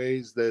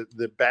takeaways,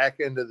 the back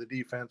end of the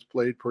defense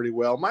played pretty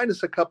well,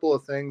 minus a couple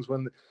of things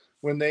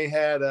when they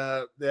had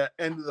the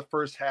end of the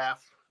first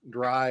half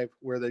drive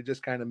where they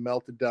just kind of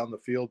melted down the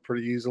field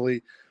pretty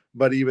easily.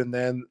 But even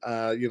then,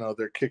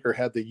 their kicker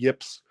had the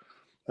yips.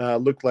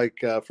 Looked like,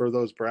 for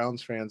those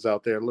Browns fans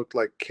out there, looked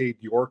like Cade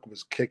York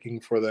was kicking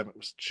for them. It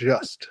was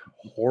just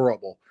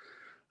horrible.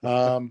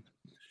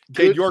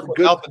 Cade York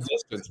without the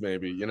distance,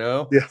 maybe,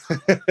 Yeah.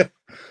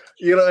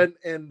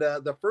 And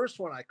the first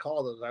one I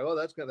called, I was like, oh,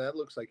 that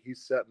looks like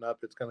he's setting up.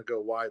 It's going to go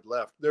wide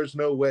left. There's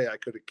no way I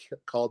could have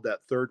called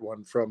that third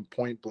one from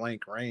point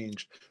blank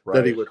range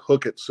that he would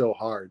hook it so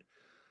hard.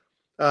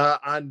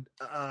 On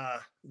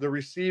the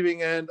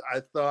receiving end, I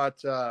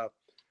thought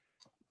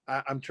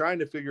I'm trying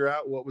to figure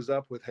out what was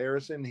up with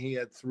Harrison. He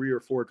had 3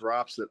 or 4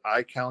 drops that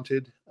I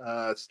counted.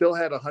 Still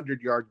had a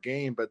 100-yard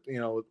game, but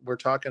we're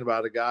talking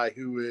about a guy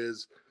who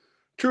is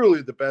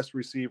truly the best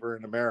receiver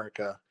in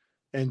America,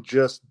 and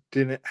just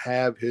didn't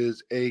have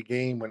his A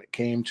game when it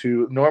came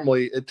to,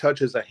 normally it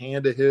touches a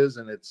hand of his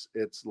and it's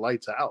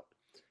lights out.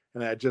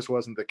 And that just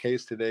wasn't the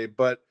case today.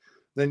 But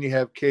then you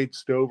have Cade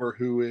Stover,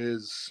 who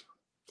is,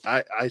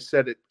 I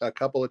said it a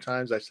couple of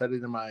times. I said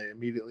it in my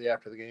immediately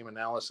after the game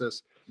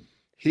analysis.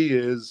 He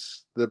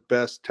is the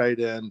best tight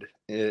end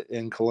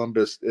in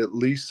Columbus, at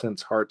least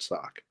since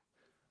Hartsock,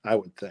 I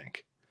would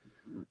think.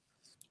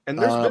 And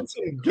there's been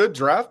some good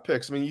draft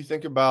picks. I mean, you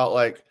think about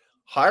like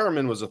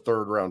Hireman was a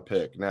 3rd-round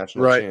pick,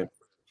 national champion.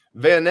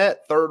 Van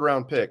Nett,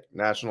 3rd-round pick,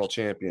 national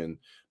champion.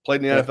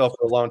 Played in the NFL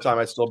for a long time.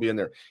 I'd still be in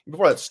there.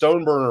 Before that,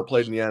 Stoneburner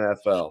played in the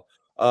NFL.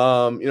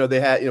 They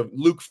had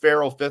Luke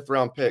Farrell,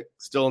 5th-round pick,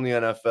 still in the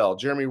NFL.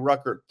 Jeremy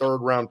Ruckert,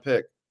 3rd-round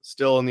pick,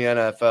 still in the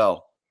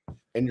NFL.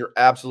 And you're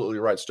absolutely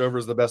right. Stover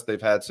is the best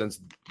they've had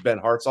since Ben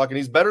Hartsock, and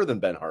he's better than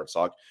Ben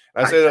Hartsock.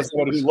 And I say that's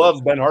somebody who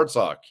loves Ben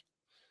Hartsock.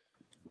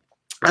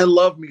 I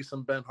love me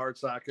some Ben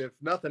Hartsock. If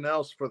nothing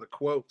else, for the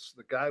quotes.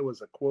 The guy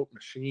was a quote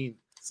machine.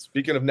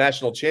 Speaking of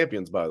national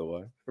champions, by the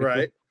way.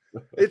 Right.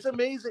 It's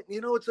amazing.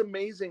 It's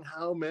amazing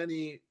how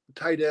many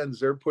tight ends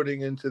they're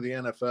putting into the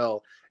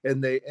NFL.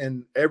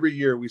 And every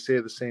year we say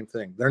the same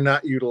thing. They're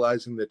not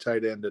utilizing the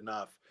tight end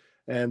enough.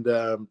 And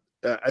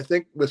I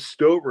think with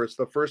Stover, it's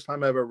the first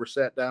time I've ever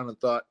sat down and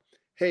thought,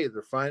 hey,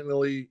 they're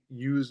finally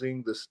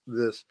using this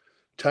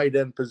tight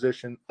end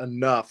position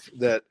enough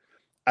that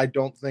I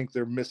don't think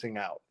they're missing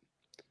out.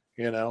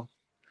 And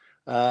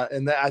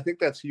I think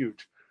that's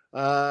huge.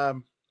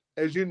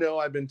 As you know,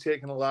 I've been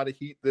taking a lot of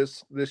heat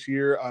this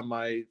year on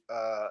my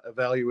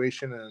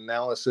evaluation and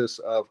analysis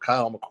of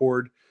Kyle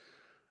McCord.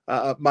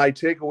 My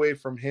takeaway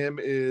from him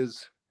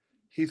is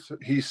he's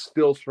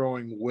still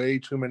throwing way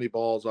too many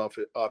balls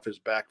off his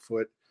back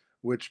foot,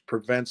 which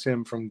prevents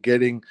him from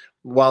getting,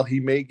 while he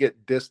may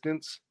get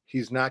distance,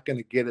 he's not going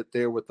to get it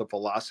there with the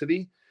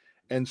velocity.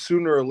 And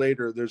sooner or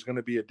later, there's going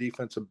to be a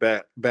defensive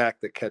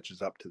back that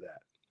catches up to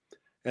that.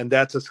 And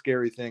that's a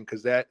scary thing,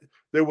 because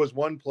there was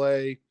one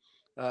play.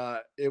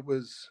 I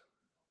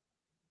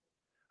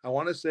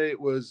want to say it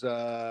was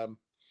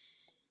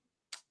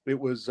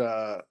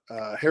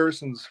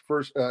Harrison's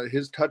first,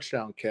 his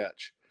touchdown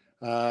catch.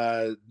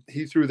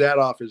 He threw that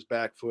off his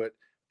back foot.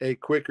 A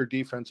quicker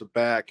defensive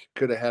back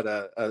could have had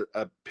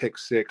a pick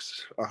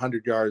six,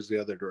 100 yards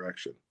the other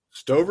direction.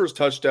 Stover's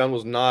touchdown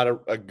was not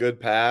a good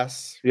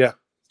pass. Yeah.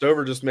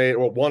 Stover just made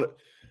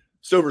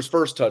Stover's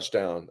first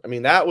touchdown. I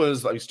mean,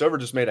 Stover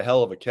just made a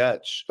hell of a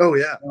catch. Oh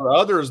yeah. There were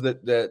others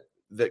that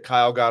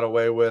Kyle got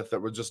away with that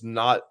were just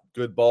not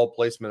good ball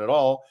placement at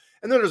all.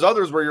 And then there's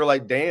others where you're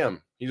like,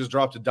 damn, he just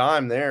dropped a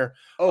dime there.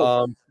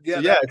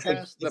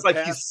 It's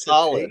like he's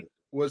solid.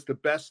 Was the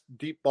best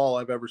deep ball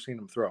I've ever seen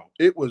him throw.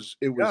 It was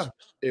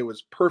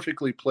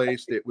perfectly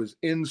placed. It was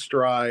in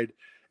stride.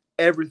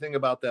 Everything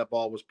about that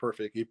ball was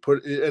perfect.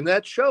 And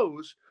that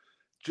shows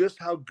just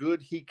how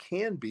good he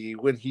can be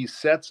when he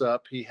sets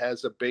up, he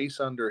has a base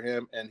under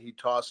him, and he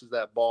tosses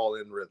that ball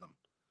in rhythm.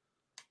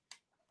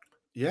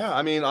 Yeah,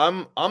 I mean,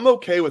 I'm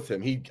okay with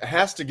him. He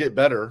has to get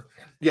better.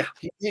 Yeah.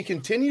 He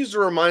continues to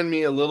remind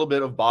me a little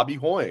bit of Bobby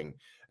Hoying.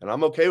 And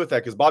I'm okay with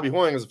that because Bobby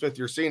Hoying, as a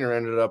fifth-year senior,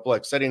 ended up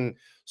like setting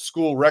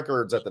school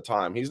records at the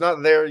time. He's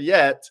not there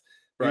yet.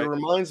 Right. He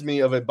reminds me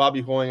of a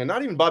Bobby Hoying, and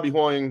not even Bobby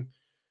Hoying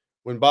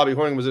when Bobby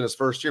Hoying was in his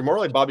first year, more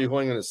like Bobby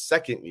Hoying in his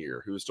second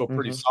year, who was still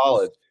pretty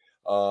solid.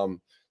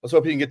 Let's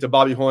hope he can get to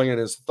Bobby Hoying in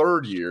his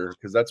third year,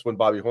 because that's when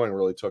Bobby Hoying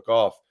really took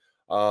off.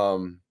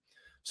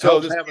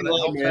 So this having a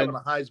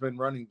Heisman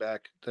running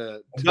back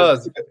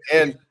does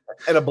and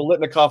a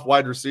Bolitnikoff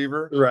wide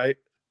receiver, right?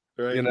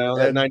 You know,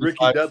 and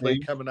Ricky Dudley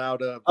coming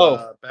out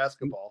of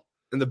basketball,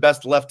 and the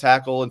best left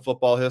tackle in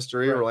football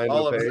history, right.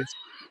 Orlando Pace.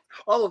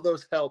 All of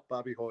those helped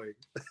Bobby Hoying.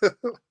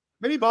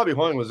 Maybe Bobby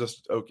Hoying was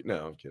just okay.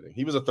 No, I'm kidding.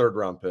 He was a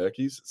third-round pick.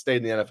 He's stayed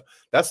in the NFL.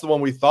 That's the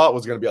one we thought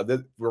was going to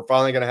be. We're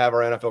finally going to have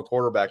our NFL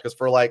quarterback, because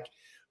for like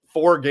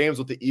 4 games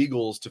with the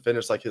Eagles to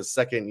finish like his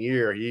second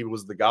year, he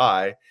was the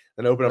guy.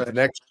 Then opened up the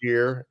next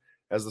year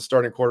as the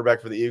starting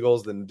quarterback for the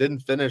Eagles. Then didn't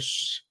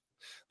finish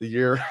the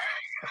year.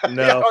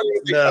 No.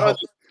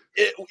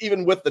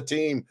 Even with the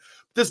team,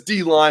 this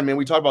D line, man.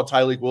 We talk about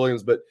Tyleik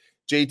Williams, but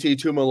JT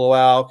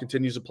Tuimoloau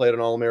continues to play at an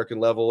All-American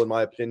level, in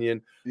my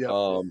opinion.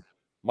 Yeah.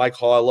 Mike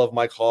Hall, I love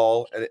Mike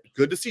Hall, and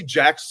good to see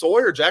Jack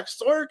Sawyer. Jack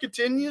Sawyer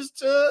continues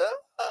to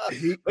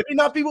maybe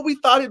not be what we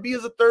thought he'd be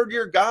as a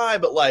third-year guy,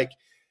 but like,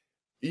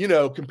 you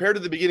know, compared to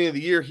the beginning of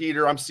the year,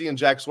 Heater, I'm seeing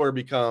Jack Sawyer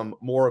become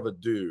more of a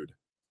dude.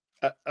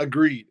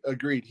 Agreed.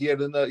 He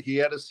had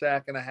a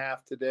sack and a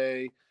half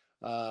today.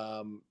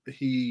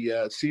 He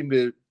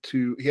seemed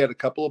to he had a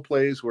couple of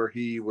plays where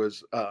he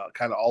was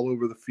kind of all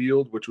over the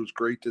field, which was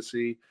great to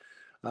see.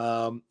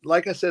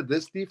 Like I said,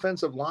 this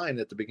defensive line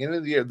at the beginning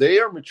of the year, they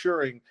are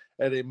maturing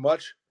at a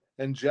much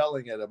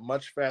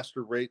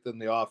faster rate than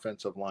the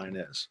offensive line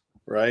is,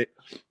 right?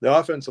 The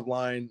offensive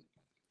line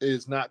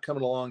is not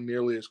coming along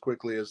nearly as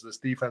quickly as this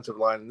defensive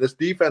line. And this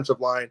defensive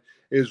line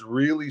is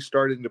really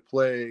starting to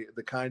play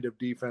the kind of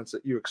defense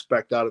that you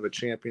expect out of a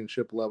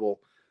championship level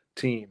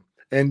team.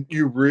 And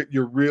you're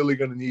really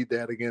going to need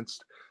that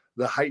against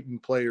the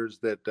heightened players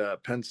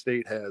that Penn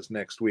State has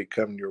next week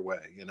coming your way,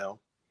 you know?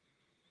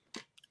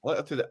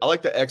 I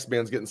like the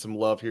X-Man's getting some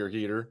love here,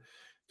 Heater,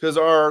 because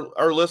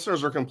our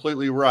listeners are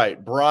completely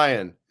right.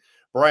 Brian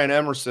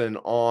Emerson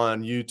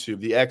on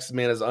YouTube, the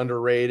X-Man is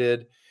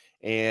underrated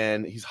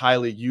and he's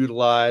highly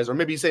utilized, or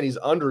maybe he's saying he's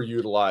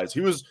underutilized.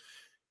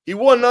 He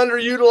wasn't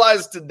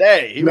underutilized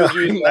today. He was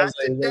utilized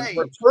as a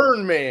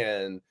return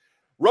man,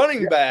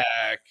 running back,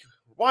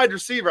 wide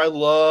receiver. I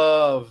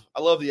love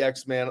the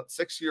X-Man,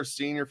 6-year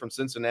senior from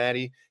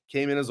Cincinnati,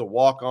 came in as a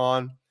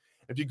walk-on.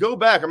 If you go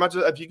back,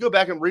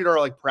 and read our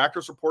like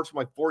practice reports from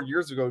like 4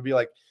 years ago, it'd be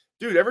like,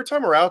 dude, every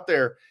time we're out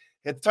there,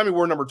 at the time we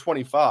wore number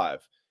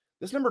 25.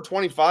 This number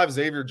 25,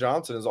 Xavier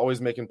Johnson, is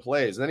always making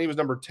plays. And then he was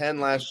number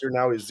 10 last year.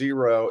 Now he's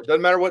 0. It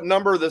doesn't matter what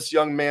number this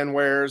young man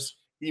wears.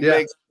 He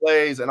makes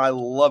plays, and I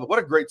love it. What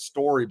a great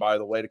story, by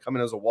the way, to come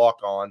in as a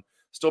walk-on,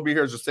 still be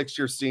here as a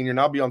 6-year senior,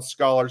 now be on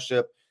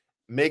scholarship,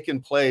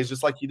 making plays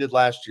just like he did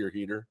last year,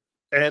 Heater.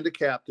 And a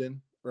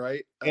captain,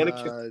 right?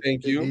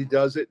 Thank you. He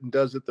does it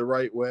the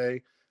right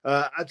way.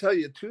 I tell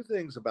you 2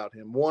 things about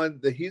him. One,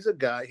 that he's a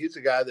guy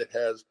that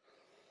has,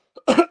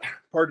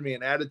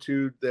 an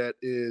attitude that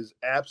is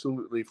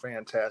absolutely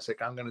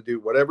fantastic. I'm going to do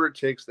whatever it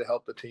takes to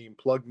help the team.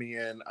 Plug me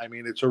in. I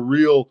mean, it's a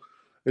real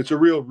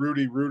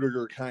Rudy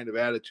Rudiger kind of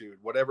attitude.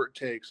 Whatever it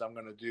takes, I'm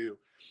going to do.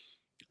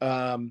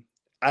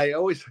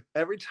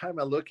 Every time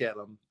I look at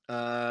him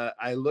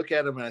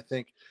and I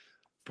think,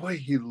 boy,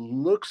 he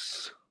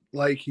looks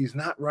like he's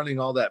not running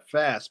all that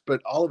fast,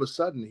 but all of a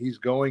sudden he's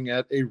going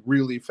at a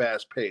really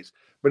fast pace.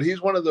 But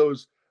he's one of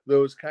those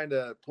kind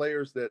of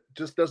players that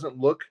just doesn't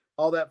look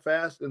all that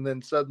fast, and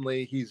then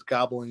suddenly he's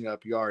gobbling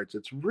up yards.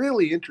 It's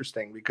really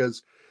interesting,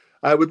 because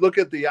I would look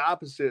at the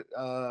opposite.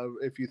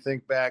 If you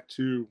think back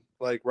to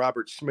like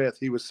Robert Smith,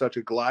 he was such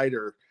a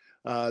glider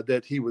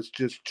that he was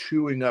just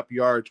chewing up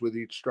yards with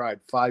each stride,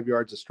 5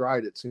 yards a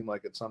stride, it seemed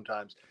like it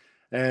sometimes.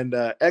 And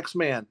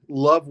X-Man,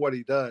 love what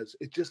he does.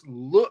 It just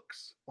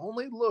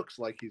only looks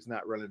like he's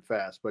not running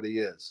fast, but he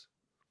is.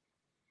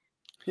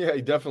 Yeah,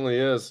 he definitely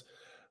is.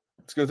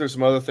 Let's go through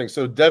some other things.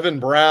 So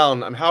Devin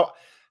Brown,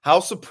 how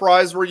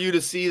surprised were you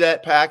to see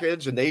that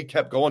package? And they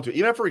kept going to it,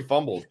 even after he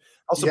fumbled.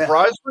 How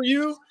surprised were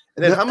you?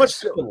 And then how much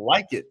did you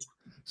like it?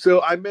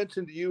 So I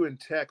mentioned to you in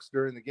text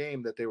during the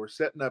game that they were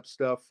setting up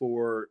stuff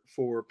for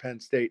Penn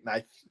State,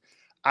 and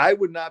I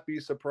would not be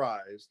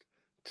surprised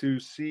to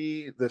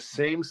see the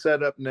same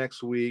setup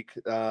next week,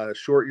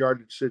 short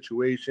yardage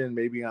situation,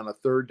 maybe on a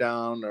 3rd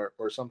down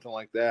or something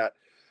like that.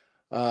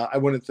 I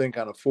wouldn't think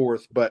on a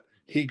 4th, but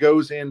he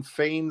goes in,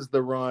 feigns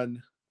the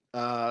run,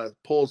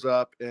 pulls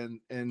up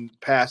and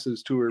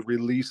passes to a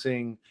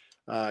releasing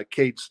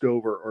Kate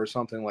Stover or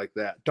something like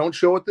that. Don't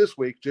show it this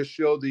week. Just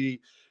show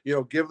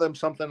give them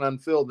something on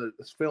film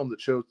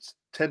that shows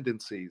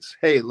tendencies.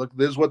 Hey, look,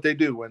 this is what they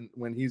do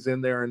when he's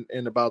in there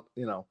and about,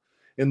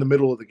 in the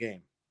middle of the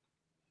game.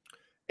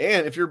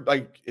 And if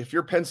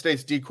you're Penn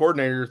State's D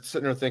coordinator, you're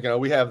sitting there thinking,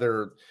 we have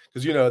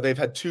because they've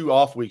had 2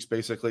 off weeks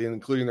basically,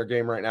 including their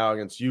game right now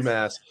against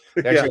UMass.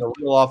 They actually had a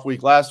real off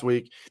week last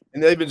week,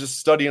 and they've been just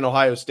studying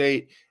Ohio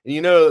State.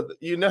 And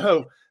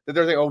that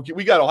they're thinking, oh,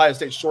 we got Ohio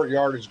State short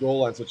yardage goal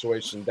line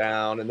situation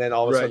down, and then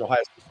all of a sudden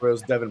Ohio State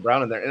throws Devin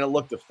Brown in there, and it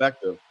looked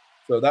effective.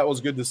 So that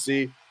was good to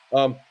see.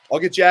 I'll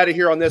get you out of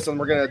here on this, and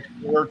we're going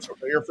to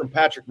hear from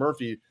Patrick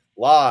Murphy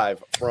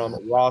live from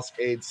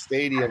Ross-Ade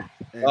Stadium.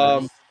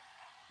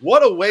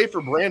 What a way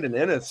for Brandon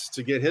Ennis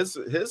to get his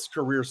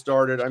career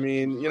started. I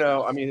mean,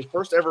 his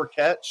first ever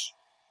catch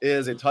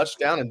is a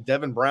touchdown, and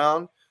Devin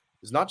Brown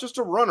is not just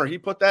a runner. He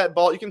put that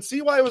ball. You can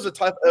see why it was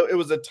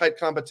a tight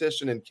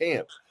competition in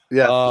camp.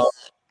 Yeah.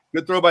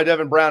 Good throw by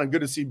Devin Brown, and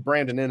good to see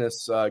Brandon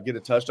Ennis get a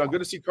touchdown. Good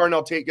to see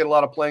Carnell Tate get a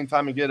lot of playing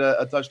time and get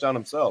a touchdown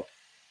himself.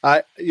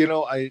 I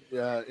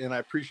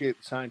appreciate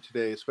the time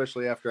today,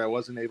 especially after I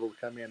wasn't able to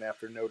come in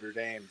after Notre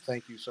Dame.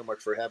 Thank you so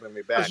much for having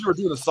me back. Because you were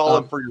doing a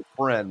solid for your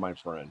friend, my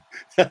friend.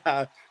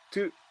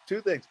 Two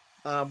things.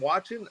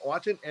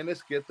 Watching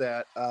Ennis get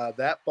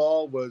that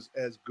ball was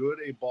as good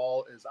a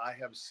ball as I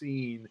have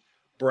seen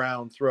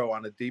Brown throw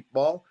on a deep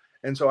ball,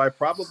 and so I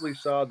probably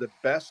saw the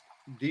best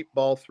deep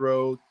ball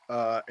throw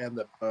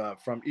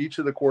from each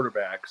of the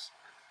quarterbacks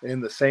in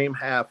the same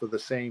half of the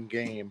same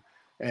game.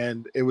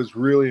 And it was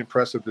really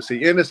impressive to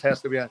see. Ennis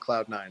has to be on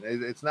cloud nine.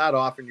 It's not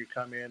often you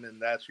come in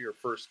and that's your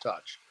first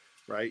touch,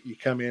 right? You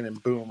come in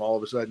and boom, all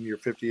of a sudden you're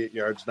 58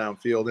 yards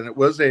downfield. And it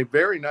was a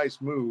very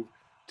nice move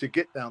to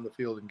get down the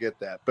field and get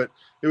that. But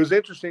it was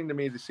interesting to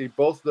me to see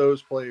both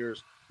those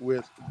players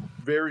with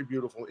very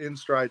beautiful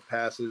in-stride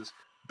passes,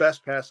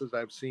 best passes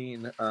I've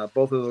seen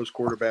both of those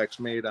quarterbacks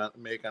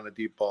make on a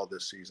deep ball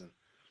this season.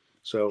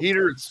 So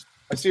Peter,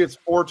 I see it's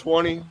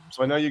 4:20,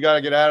 so I know you got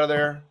to get out of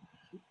there.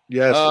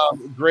 Yes.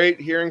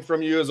 Great hearing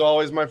from you as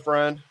always, my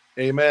friend.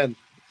 Amen.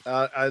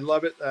 I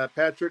love it.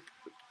 Patrick,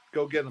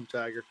 go get him,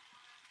 Tiger.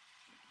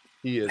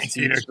 He is. Thanks,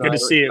 Peter. Good to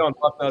see you. Get on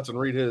Bucknuts and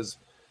read his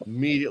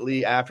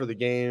immediately after the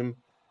game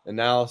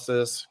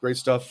analysis. Great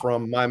stuff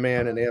from my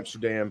man in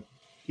Amsterdam,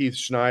 Heath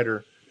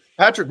Schneider.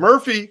 Patrick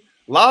Murphy,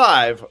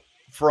 live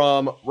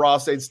from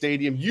Ross-Ade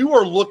Stadium. You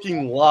are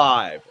looking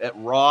live at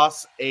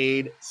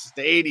Ross-Ade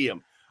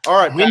Stadium. All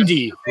right.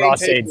 Windy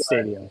Ross-Ade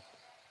Stadium.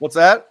 What's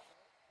that?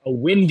 A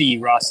windy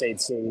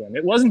Ross-Ade Stadium.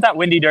 It wasn't that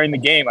windy during the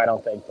game, I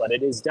don't think, but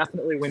it is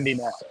definitely windy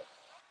now.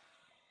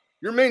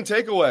 Your main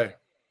takeaway?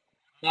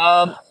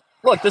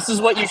 Look, this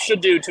is what you should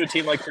do to a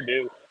team like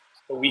Purdue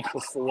a week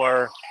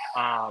before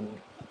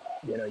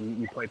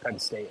you play Penn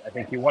State. I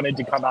think you wanted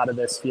to come out of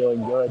this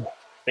feeling good.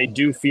 They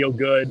do feel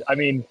good. I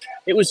mean,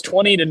 it was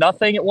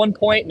 20-0 at one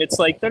point, and it's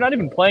like they're not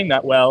even playing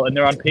that well, and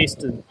they're on pace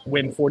to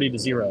win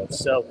 40-0.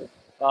 So,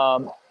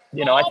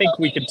 I think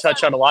we could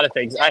touch on a lot of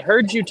things. I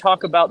heard you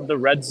talk about the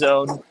red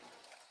zone,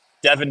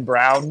 Devin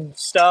Brown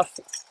stuff.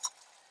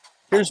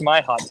 Here's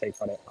my hot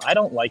take on it. I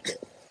don't like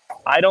it.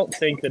 I don't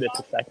think that it's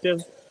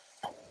effective.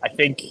 I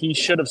think he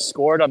should have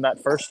scored on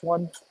that first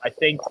one. I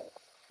think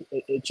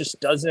it just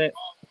doesn't.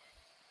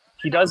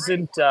 He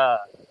doesn't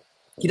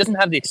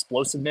have the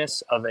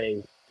explosiveness of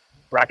a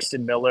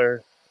Braxton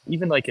Miller,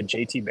 even like a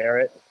JT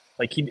Barrett.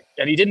 He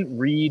didn't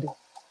read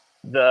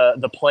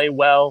the play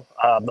well.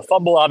 The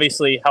fumble,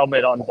 obviously,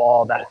 helmet on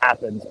ball, that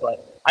happens.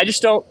 But I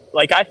just don't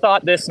I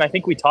thought this, and I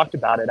think we talked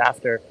about it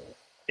after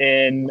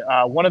in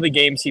one of the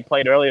games he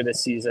played earlier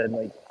this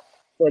season.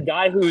 For a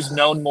guy who's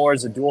known more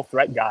as a dual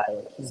threat guy,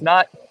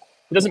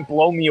 he doesn't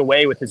blow me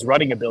away with his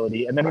running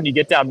ability. And then when you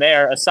get down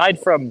there, aside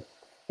from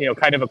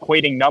kind of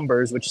equating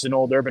numbers, which is an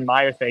old Urban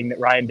Meyer thing that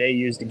Ryan Day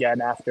used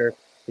again after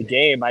the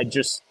game, I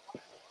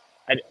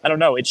don't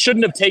know. It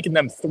shouldn't have taken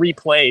them 3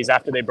 plays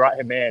after they brought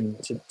him in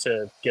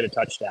to get a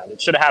touchdown.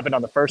 It should have happened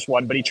on the first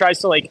one, but he tries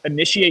to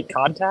initiate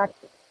contact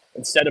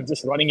instead of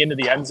just running into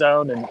the end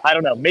zone. And I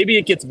don't know, maybe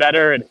it gets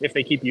better if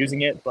they keep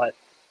using it, but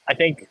I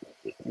think,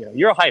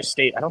 you're Ohio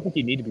State. I don't think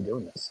you need to be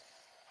doing this.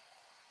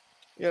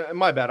 Yeah,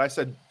 my bad. I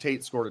said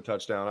Tate scored a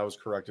touchdown. I was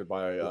corrected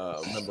by a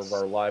member of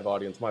our live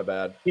audience. My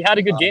bad. He had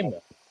a good game,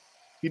 though.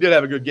 He did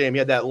have a good game. He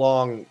had that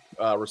long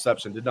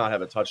reception, did not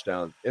have a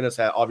touchdown. Ennis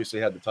obviously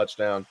had the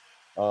touchdown.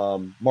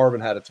 Marvin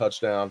had a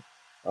touchdown.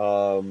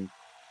 All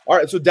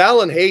right, so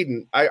Dallin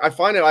Hayden, I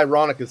find it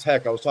ironic as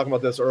heck. I was talking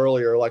about this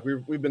earlier.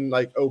 We've been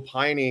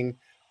opining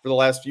for the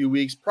last few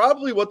weeks.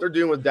 Probably what they're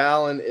doing with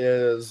Dallin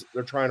is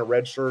they're trying to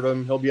redshirt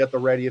him. He'll be at the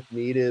ready if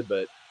needed,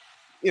 but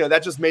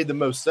that just made the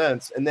most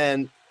sense. And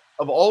then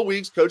of all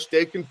weeks, Coach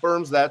Day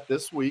confirms that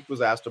this week,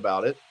 was asked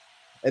about it.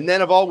 And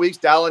then of all weeks,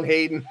 Dallin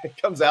Hayden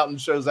comes out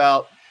and shows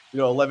out,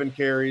 11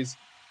 carries,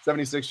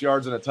 76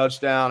 yards and a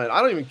touchdown. And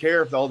I don't even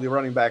care if all the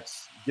running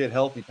backs get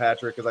healthy,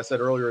 Patrick, as I said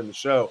earlier in the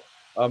show.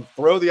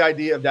 Throw the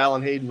idea of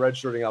Dallin Hayden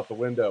redshirting out the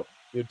window.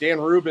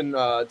 Dan Rubin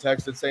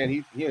texted saying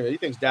he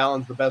thinks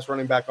Dallin's the best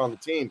running back on the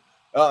team.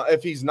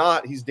 If he's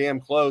not, he's damn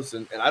close.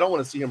 And I don't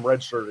want to see him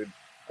redshirted.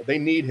 They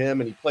need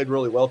him, and he played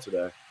really well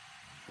today.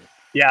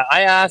 Yeah,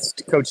 I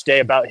asked Coach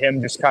Day about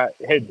him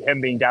him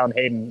being Dallin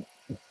Hayden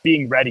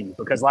being ready,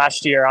 because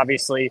last year,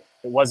 obviously,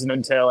 it wasn't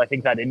until I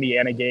think that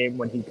Indiana game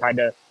when he kind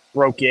of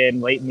broke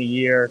in late in the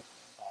year.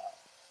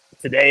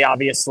 Today,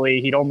 obviously,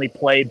 he'd only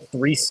played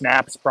 3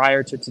 snaps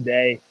prior to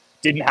today,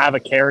 didn't have a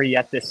carry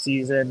yet this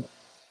season.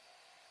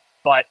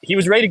 But he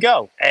was ready to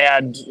go,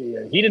 and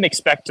he didn't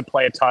expect to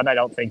play a ton, I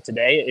don't think,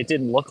 today. It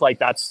didn't look like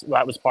that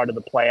was part of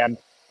the plan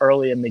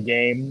early in the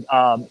game.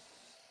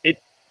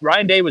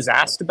 Ryan Day was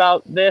asked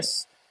about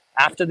this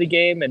after the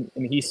game, and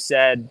he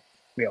said,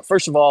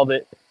 first of all,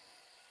 that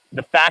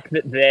the fact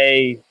that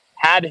they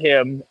had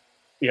him,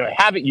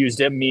 haven't used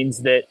him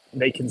means that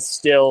they can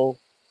still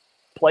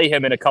play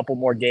him in a couple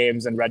more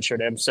games and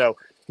redshirt him. So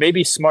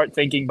maybe smart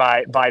thinking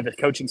by the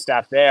coaching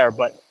staff there,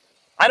 but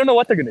I don't know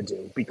what they're going to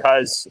do,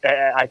 because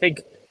I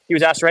think he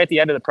was asked right at the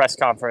end of the press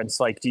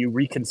conference, like, do you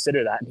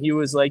reconsider that? And he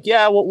was like,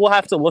 yeah, we'll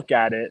have to look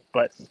at it.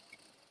 But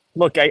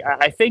look,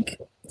 I think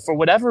for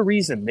whatever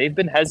reason, they've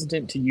been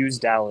hesitant to use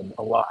Dallin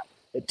a lot.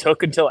 It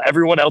took until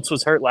everyone else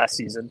was hurt last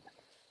season,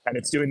 and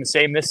it's doing the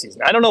same this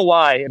season. I don't know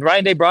why. And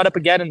Ryan Day brought up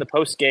again in the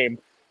post game,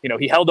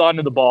 he held on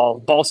to the ball.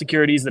 Ball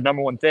security is the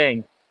number one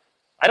thing.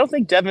 I don't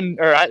think I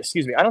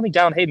don't think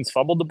Dallin Hayden's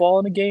fumbled the ball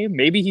in a game.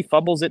 Maybe he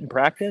fumbles it in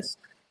practice.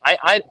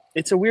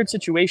 It's a weird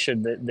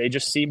situation that they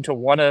just seem to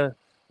want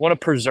to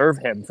preserve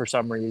him for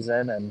some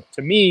reason. And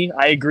to me,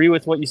 I agree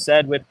with what you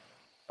said with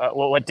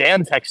what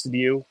Dan texted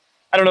you.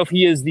 I don't know if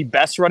he is the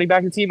best running back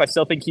in the team. I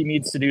still think he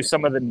needs to do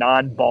some of the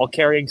non-ball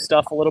carrying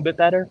stuff a little bit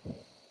better,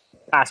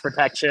 pass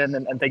protection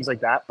and things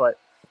like that. But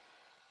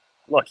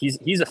look, he's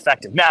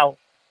effective. Now,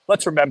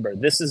 let's remember,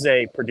 this is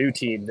a Purdue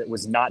team that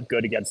was not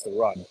good against the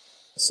run.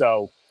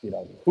 So,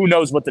 who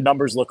knows what the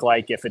numbers look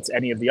like if it's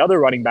any of the other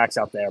running backs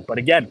out there. But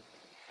again,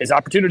 his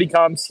opportunity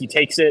comes, he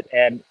takes it,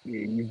 and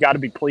you've got to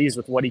be pleased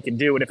with what he can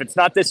do. And if it's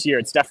not this year,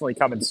 it's definitely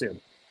coming soon.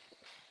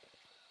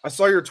 I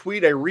saw your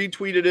tweet. I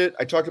retweeted it.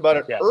 I talked about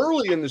it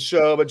early in the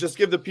show, but just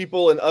give the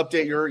people an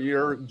update.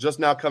 You're just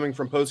now coming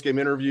from post-game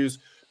interviews.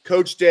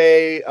 Coach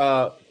Day,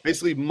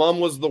 basically mum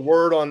was the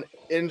word on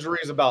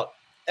injuries about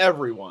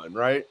everyone,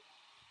 right?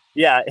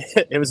 Yeah,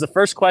 it was the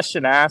first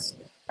question asked.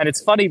 And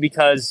it's funny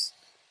because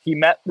he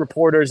met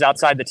reporters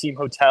outside the team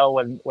hotel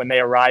when they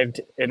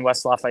arrived in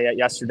West Lafayette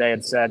yesterday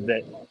and said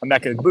that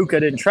Emeka Egbuka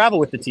didn't travel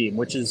with the team,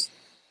 which is,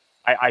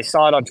 I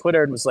saw it on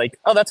Twitter and was like,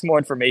 oh, that's more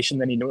information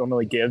than he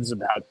normally gives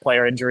about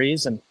player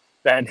injuries. And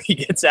then he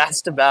gets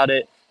asked about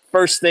it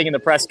first thing in the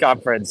press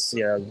conference.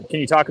 Can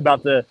you talk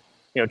about the,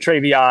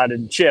 Travion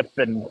and Chip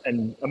and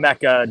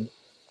Emeka? And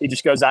he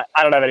just goes, I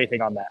don't have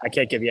anything on that. I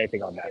can't give you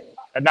anything on that.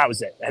 And that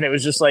was it. And it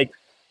was just like,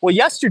 well,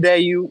 yesterday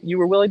you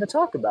were willing to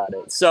talk about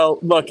it. So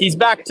look, he's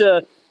back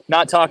to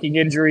not talking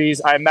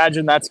injuries. I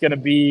imagine that's going to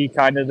be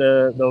kind of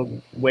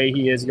the way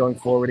he is going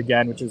forward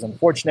again, which is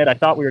unfortunate. I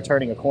thought we were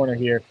turning a corner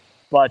here,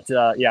 but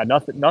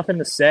nothing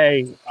to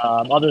say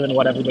other than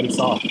what everybody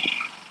saw.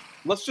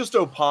 Let's just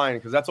opine,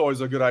 because that's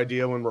always a good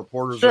idea when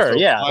reporters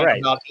right.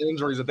 about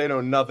injuries that they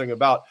know nothing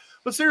about.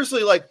 But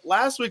seriously, like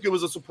last week, it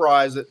was a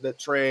surprise that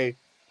Trey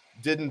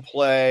didn't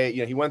play.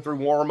 He went through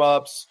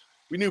warm-ups.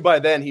 We knew by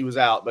then he was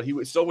out, but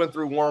he still went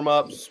through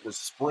warm-ups, was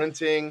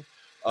sprinting.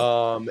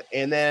 And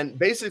then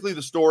basically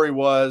the story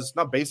was,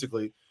 not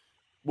basically,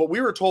 what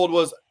we were told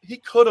was he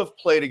could have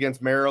played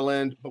against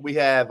Maryland, but we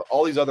have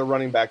all these other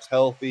running backs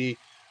healthy.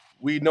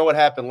 We know what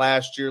happened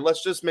last year.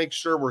 Let's just make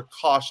sure we're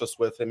cautious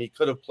with him. He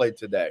could have played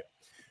today.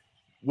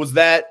 Was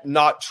that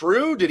not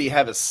true? Did he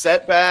have a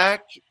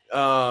setback?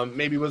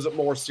 Maybe was it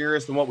more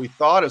serious than what we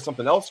thought? Is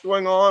something else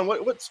going on?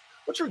 What's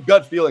your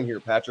gut feeling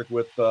here, Patrick,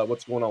 with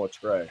what's going on with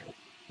Trey?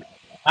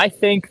 I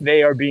think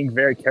they are being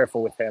very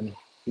careful with him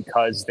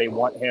because they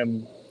want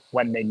him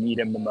when they need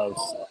him the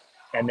most.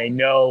 And they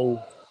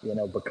know,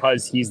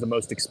 because he's the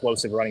most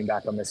explosive running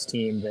back on this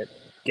team, that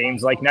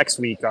games like next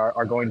week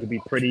are going to be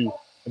pretty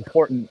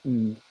important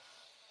in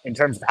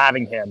terms of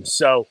having him.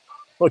 So,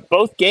 look,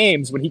 both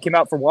games, when he came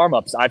out for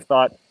warm-ups, I've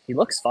thought he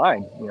looks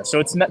fine. So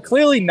it's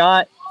clearly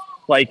not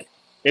like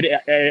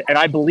it, and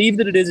I believe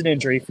that it is an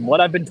injury. From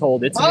what I've been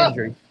told, it's an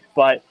injury.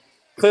 But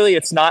clearly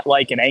it's not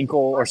like an ankle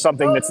or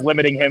something that's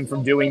limiting him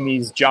from doing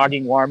these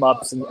jogging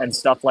warm-ups and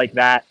stuff like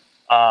that.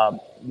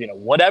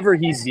 Whatever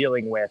he's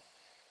dealing with,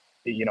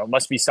 it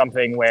must be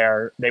something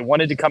where they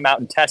wanted to come out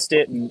and test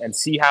it and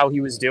see how he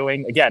was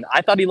doing. Again,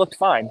 I thought he looked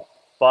fine,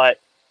 but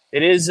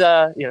it is,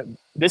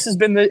 this has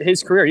been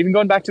his career. Even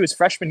going back to his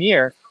freshman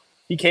year,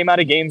 he came out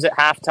of games at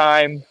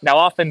halftime. Now,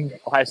 often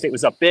Ohio State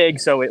was up big,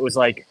 so it was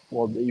like,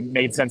 well, it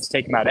made sense to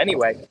take him out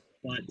anyway.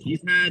 But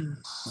he's had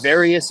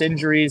various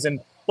injuries, and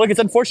look, it's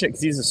unfortunate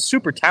because he's a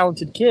super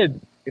talented kid.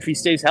 If he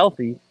stays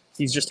healthy,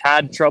 he's just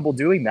had trouble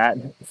doing that.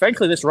 And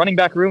frankly, this running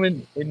back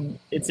room in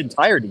its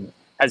entirety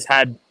has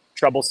had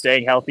trouble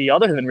staying healthy,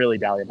 other than really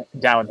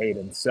Dallin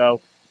Hayden.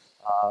 So,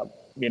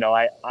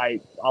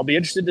 I'll be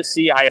interested to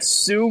see. I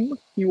assume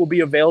he will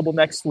be available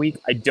next week.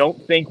 I don't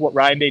think what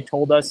Ryan Day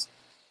told us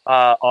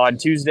on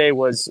Tuesday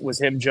was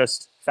him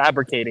just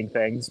fabricating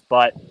things,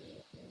 but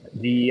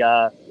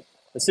the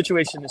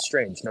situation is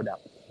strange, no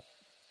doubt.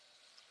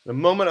 The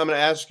moment I'm going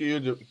to ask you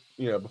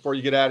to, before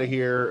you get out of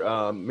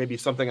here, maybe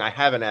something I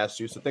haven't asked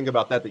you, so think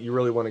about that you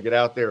really want to get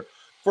out there.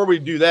 Before we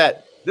do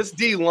that, this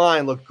D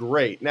line looked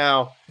great.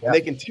 Now,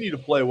 they continue to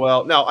play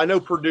well. Now, I know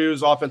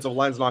Purdue's offensive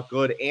line's not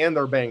good, and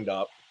they're banged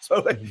up. So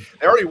they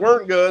already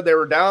weren't good. They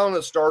were down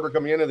a starter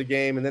coming into the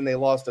game, and then they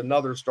lost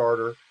another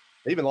starter.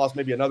 They even lost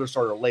maybe another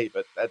starter late,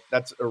 but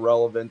that's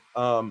irrelevant.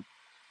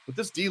 But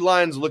this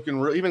D-line's looking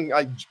real. Even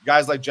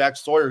guys like Jack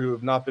Sawyer, who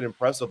have not been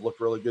impressive, look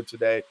really good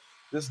today.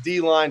 This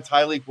D-line,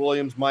 Tyleek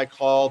Williams, Mike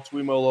Hall,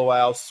 Tuimo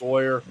Loau,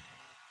 Sawyer,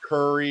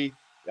 Curry,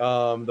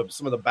 some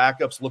of the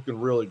backups looking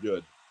really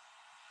good.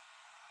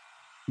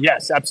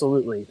 Yes,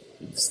 absolutely.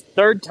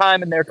 Third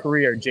time in their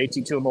career,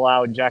 JT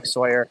Tuimoloau and Jack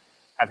Sawyer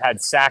have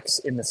had sacks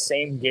in the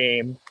same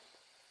game,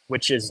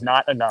 which is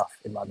not enough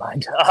in my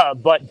mind.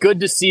 But good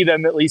to see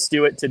them at least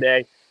do it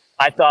today.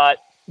 I thought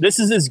this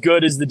is as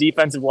good as the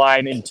defensive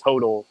line in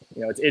total.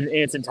 In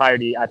its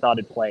entirety, I thought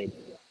it played.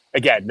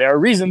 Again, there are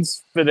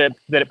reasons for that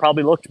it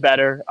probably looked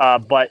better.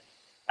 But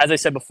as I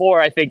said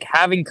before, I think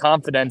having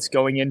confidence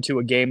going into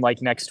a game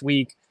like next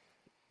week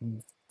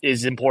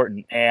is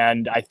important.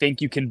 And I think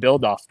you can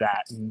build off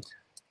that. And,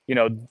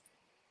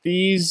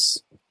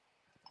 these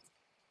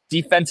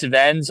defensive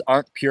ends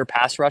aren't pure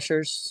pass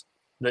rushers,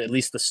 at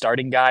least the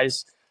starting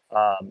guys.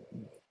 I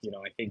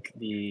think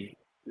the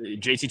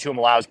JT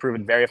Tuimoloau has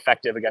proven very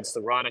effective against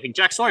the run. I think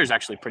Jack Sawyer is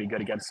actually pretty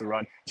good against the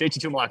run. JT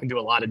Tuimoloau can do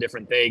a lot of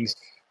different things.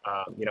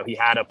 He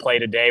had a play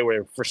today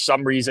where for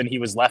some reason he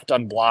was left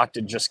unblocked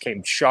and just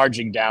came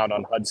charging down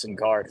on Hudson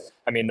Card.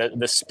 I mean,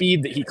 the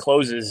speed that he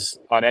closes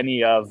on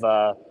any of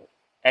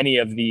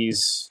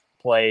these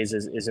plays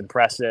is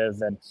impressive.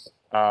 And,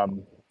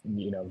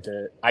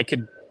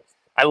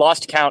 I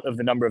lost count of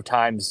the number of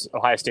times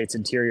Ohio State's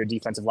interior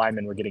defensive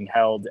linemen were getting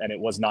held and it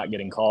was not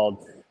getting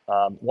called.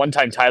 One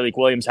time Tyleek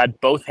Williams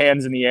had both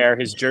hands in the air,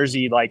 his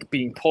jersey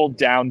being pulled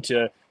down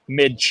to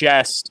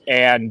mid-chest,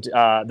 and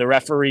the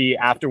referee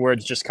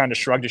afterwards just kind of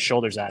shrugged his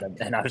shoulders at him.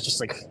 And I was just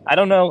like, I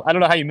don't know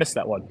how you missed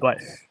that one. But,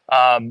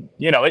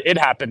 it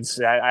happens.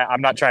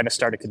 I'm not trying to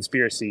start a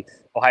conspiracy.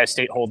 Ohio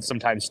State holds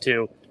sometimes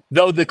too.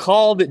 Though the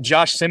call that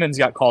Josh Simmons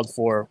got called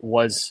for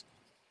was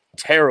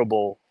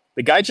terrible.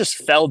 The guy just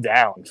fell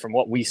down from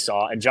what we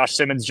saw, and Josh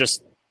Simmons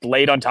just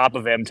laid on top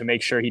of him to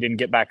make sure he didn't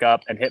get back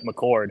up and hit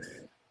McCord.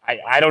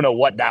 I don't know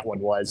what that one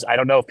was. I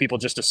don't know if people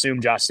just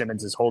assume Josh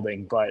Simmons is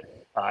holding, but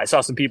I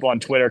saw some people on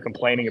Twitter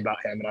complaining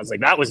about him, and I was like,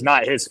 that was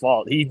not his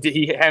fault.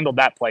 He handled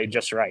that play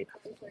just right.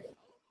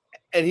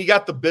 And he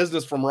got the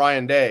business from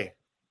Ryan Day.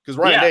 Because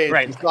Ryan Day,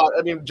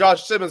 right.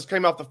 Josh Simmons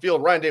came off the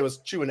field. Ryan Day was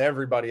chewing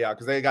everybody out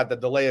because they got the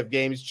delay of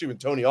game. He's chewing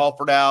Tony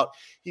Alford out.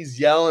 He's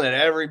yelling at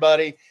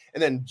everybody.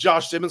 And then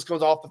Josh Simmons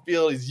comes off the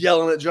field. He's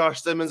yelling at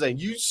Josh Simmons, and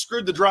you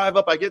screwed the drive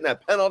up by getting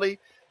that penalty.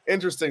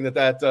 Interesting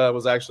that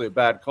was actually a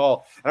bad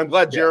call. And I'm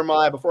glad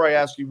Jeremiah, before I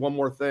ask you one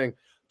more thing,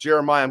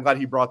 Jeremiah, I'm glad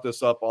he brought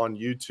this up on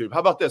YouTube. How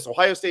about this?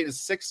 Ohio State is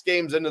 6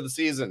 games into the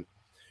season.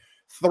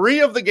 3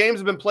 of the games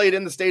have been played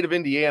in the state of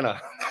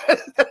Indiana.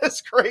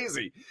 That's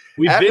crazy.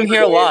 We've been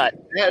here a lot.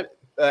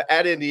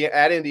 At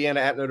Indiana,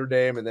 at Notre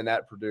Dame, and then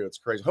at Purdue. It's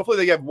crazy. Hopefully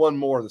they have one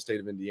more in the state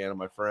of Indiana,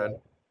 my friend.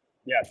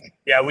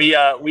 Yeah. We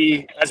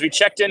as we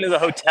checked into the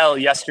hotel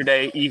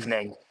yesterday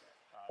evening,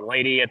 a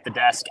lady at the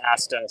desk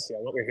asked us,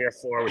 what we're here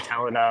for. We're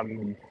telling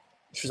them.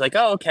 She was like,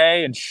 "Oh,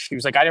 okay." And she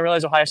was like, "I didn't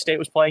realize Ohio State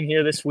was playing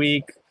here this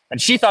week."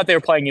 And she thought they were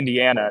playing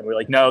Indiana. And we're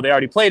like, "No, they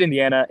already played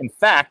Indiana. In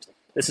fact,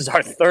 this is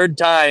our 3rd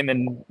time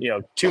in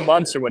 2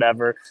 months or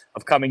whatever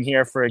of coming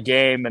here for a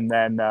game." And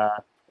then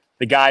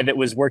the guy that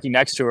was working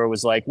next to her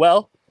was like,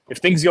 "Well, if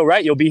things go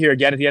right, you'll be here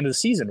again at the end of the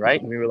season, right?"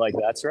 And we were like,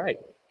 "That's right."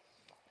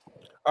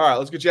 All right,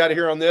 let's get you out of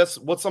here on this.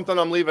 What's something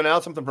I'm leaving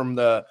out? Something from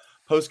the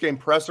post-game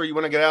presser you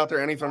want to get out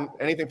there?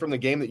 Anything from the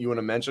game that you want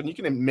to mention? You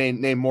can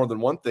name more than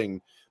one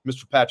thing,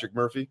 Mr. Patrick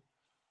Murphy.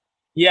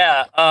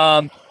 Yeah,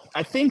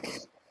 I think,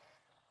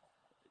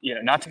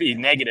 not to be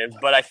negative,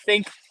 but I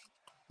think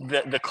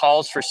the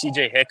calls for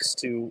CJ Hicks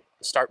to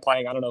start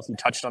playing, I don't know if you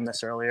touched on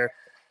this earlier,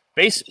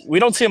 we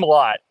don't see him a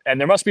lot, and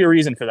there must be a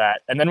reason for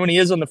that. And then when he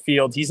is on the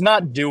field, he's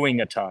not doing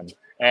a ton.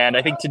 And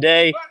I think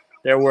today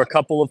there were a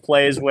couple of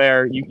plays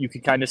where you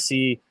could kind of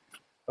see,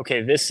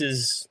 okay, this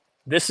is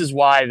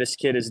why this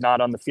kid is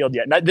not on the field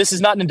yet. Now, this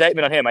is not an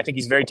indictment on him. I think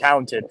he's very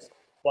talented,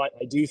 but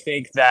I do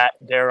think that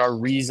there are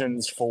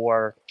reasons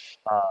for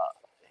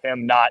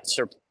him not,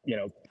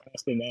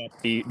 passing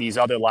up these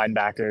other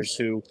linebackers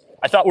who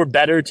I thought were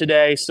better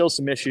today. Still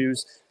some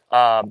issues.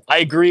 I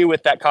agree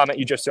with that comment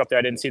you just threw up there.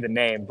 I didn't see the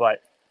name,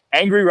 but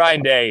angry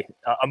Ryan Day,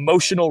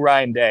 emotional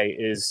Ryan Day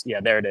is,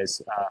 there it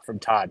is, from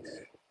Todd,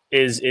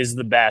 is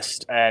the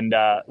best. And,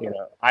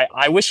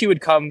 I wish he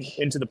would come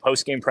into the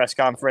post-game press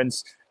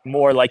conference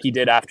more like he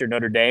did after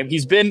Notre Dame.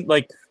 He's been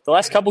the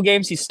last couple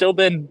games, he's still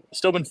been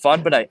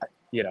fun, but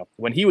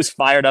when he was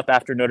fired up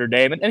after Notre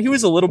Dame, and he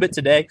was a little bit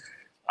today,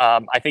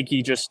 I think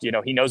he just,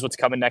 he knows what's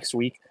coming next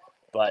week.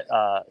 But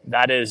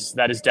that is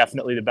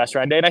definitely the best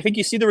Ryan Day. And I think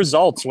you see the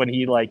results when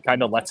he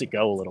kind of lets it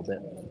go a little bit.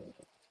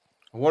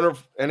 I wonder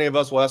if any of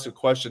us will ask a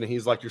question and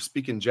he's like, "You're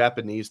speaking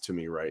Japanese to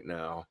me right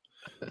now."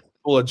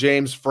 Full of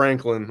James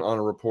Franklin on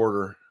a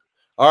reporter.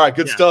 All right,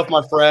 good stuff,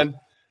 my friend.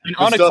 And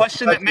good on a stuff.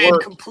 question that made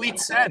complete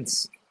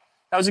sense.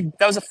 That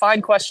was a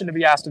fine question to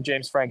be asked of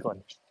James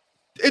Franklin.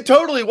 It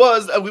totally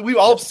was. We've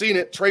all seen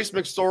it. Trace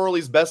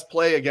McSorley's best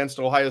play against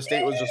Ohio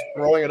State was just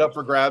throwing it up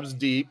for grabs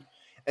deep.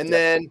 And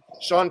then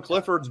Sean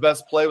Clifford's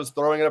best play was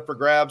throwing it up for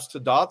grabs to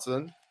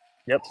Dotson.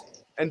 Yep.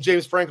 And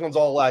James Franklin's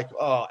all like,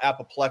 oh,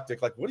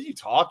 apoplectic. Like, what are you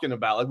talking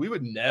about? Like, we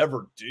would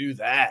never do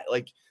that.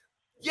 Like,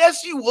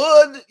 yes, you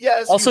would.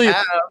 Yes, Also, you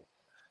have.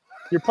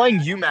 You're playing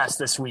UMass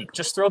this week.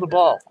 Just throw the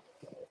ball.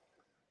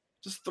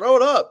 Just throw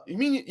it up. You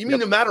mean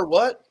no matter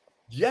what?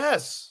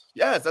 Yes.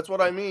 Yes, that's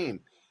what I mean.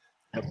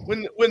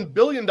 When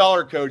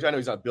billion-dollar coach, I know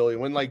he's not billion,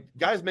 when like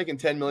guys making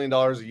 $10 million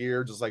a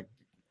year just like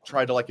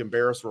tried to like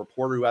embarrass a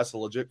reporter who asked a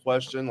legit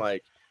question,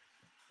 like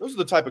those are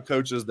the type of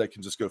coaches that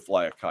can just go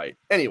fly a kite.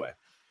 Anyway,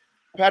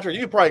 Patrick,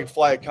 you could probably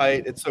fly a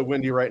kite. It's so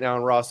windy right now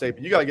in Ross State,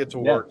 but you got to get to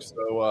work.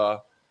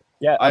 So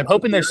I'm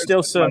hoping there's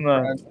still some.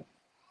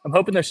 I'm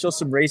hoping there's still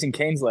some Raising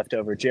Cane's left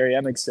over. Jerry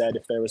Emmett said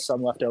if there was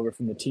some left over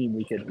from the team,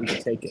 we could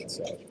take it.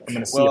 So I'm going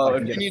to see if I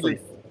can get it free.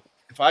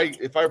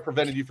 If I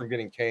prevented you from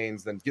getting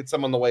Cane's, then get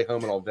some on the way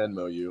home and I'll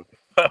Venmo you.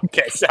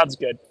 Okay, sounds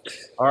good.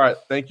 All right,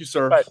 thank you,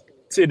 sir. All right.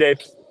 See you, Dave.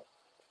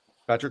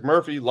 Patrick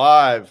Murphy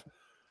live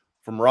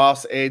from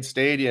Ross Aid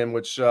Stadium,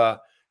 which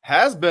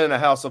has been a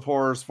house of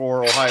horrors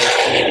for Ohio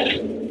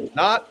State.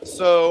 Not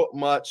so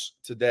much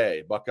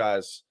today.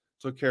 Buckeyes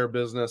took care of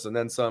business and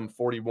then some,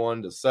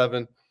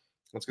 41-7.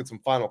 Let's get some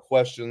final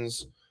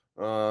questions.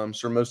 I'm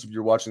sure most of you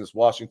are watching this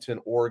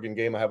Washington-Oregon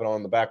game. I have it on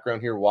in the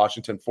background here.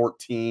 Washington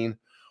 14,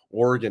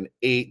 Oregon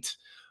 8.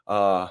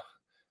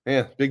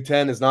 Man, Big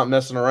Ten is not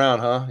messing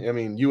around, huh? I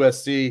mean,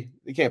 USC,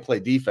 they can't play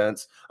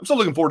defense. I'm still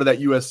looking forward to that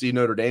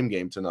USC-Notre Dame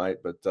game tonight,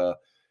 but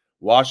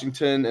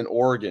Washington and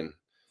Oregon,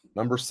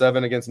 number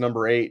 7 against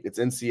number 8. It's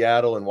in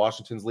Seattle, and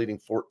Washington's leading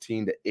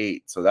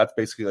 14-8. So that's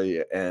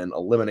basically an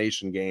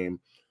elimination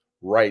game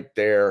right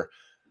there.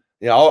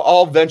 Yeah,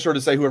 I'll venture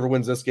to say whoever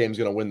wins this game is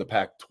going to win the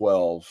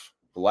Pac-12.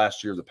 The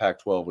last year of the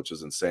Pac-12, which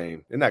is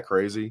insane. Isn't that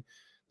crazy?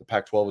 The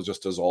Pac-12 is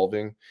just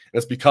dissolving. And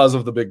it's because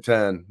of the Big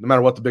Ten. No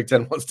matter what the Big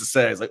Ten wants to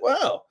say, it's like,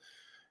 well,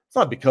 it's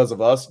not because of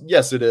us.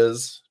 Yes, it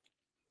is.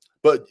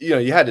 But,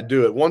 you had to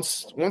do it.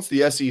 Once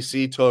the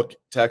SEC took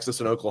Texas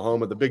and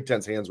Oklahoma, the Big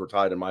Ten's hands were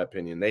tied, in my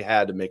opinion. They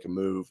had to make a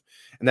move.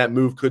 And that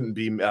move couldn't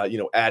be,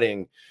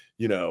 adding,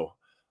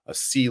 a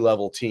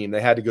C-level team. They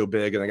had to go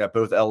big, and they got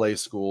both LA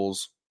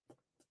schools.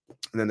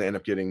 And then they end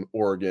up getting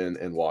Oregon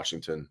and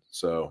Washington.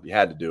 So you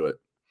had to do it.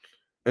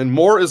 And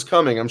more is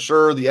coming. I'm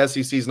sure the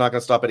SEC is not going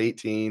to stop at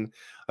 18.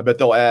 I bet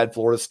they'll add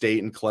Florida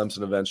State and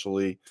Clemson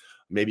eventually,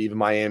 maybe even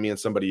Miami and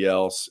somebody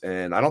else.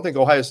 And I don't think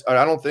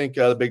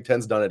the Big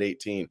Ten's done at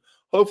 18.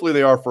 Hopefully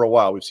they are for a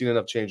while. We've seen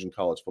enough change in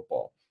college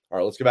football. All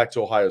right, let's get back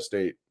to Ohio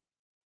State.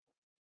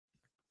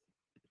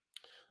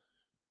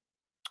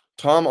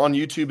 Tom on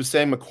YouTube is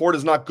saying McCord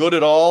is not good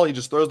at all. He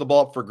just throws the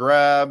ball up for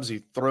grabs.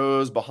 He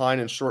throws behind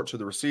and short to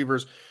the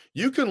receivers.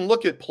 You can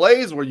look at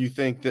plays where you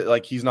think that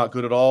like he's not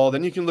good at all.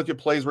 Then you can look at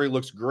plays where he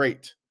looks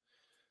great.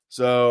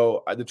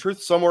 So the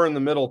truth's somewhere in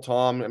the middle,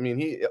 Tom. I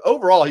mean,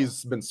 overall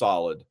he's been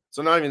solid.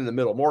 So not even in the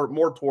middle,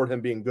 more toward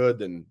him being good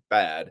than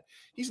bad.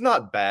 He's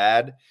not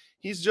bad.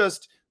 He's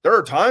just, there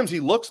are times he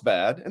looks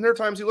bad and there are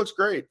times he looks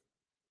great.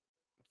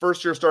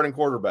 First year starting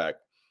quarterback.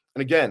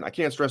 And again, I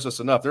can't stress this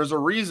enough. There's a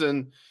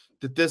reason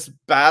that this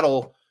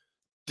battle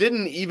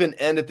didn't even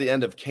end at the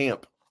end of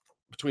camp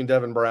between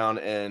Devin Brown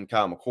and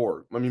Kyle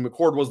McCord. I mean,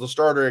 McCord was the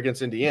starter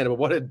against Indiana, but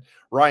what did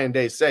Ryan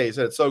Day say? He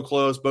said it's so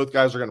close. Both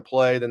guys are going to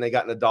play. Then they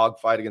got in a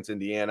dogfight against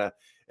Indiana,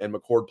 and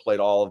McCord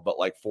played all of but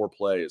like 4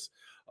 plays.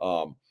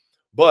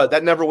 But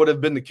that never would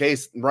have been the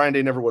case. Ryan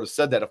Day never would have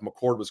said that if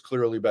McCord was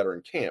clearly better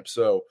in camp.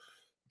 So,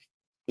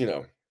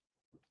 and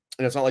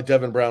it's not like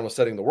Devin Brown was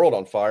setting the world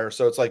on fire.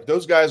 So it's like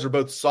those guys are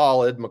both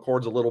solid.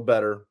 McCord's a little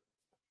better.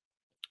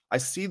 I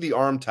see the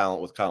arm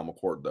talent with Kyle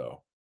McCord,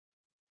 though.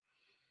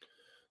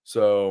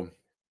 So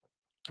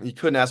you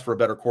couldn't ask for a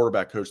better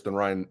quarterback coach than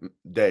Ryan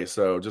Day.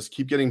 So just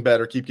keep getting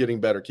better, keep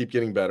getting better, keep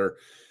getting better.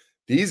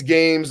 These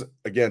games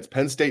against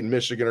Penn State and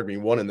Michigan are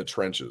being won in the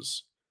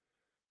trenches.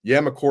 Yeah,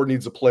 McCord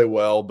needs to play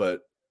well,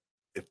 but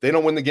if they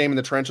don't win the game in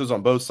the trenches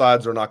on both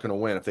sides, they're not going to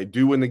win. If they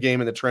do win the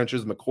game in the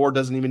trenches, McCord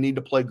doesn't even need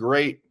to play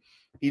great.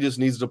 He just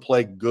needs to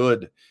play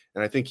good,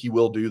 and I think he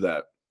will do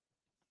that.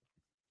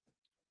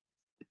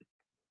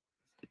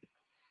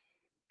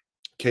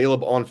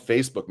 Caleb on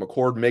Facebook,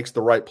 McCord makes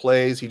the right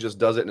plays. He just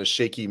does it in a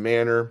shaky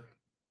manner,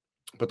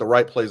 but the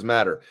right plays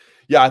matter.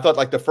 Yeah, I thought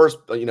like the first,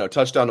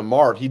 touchdown to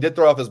Marv, he did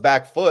throw off his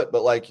back foot,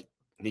 but like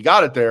he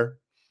got it there.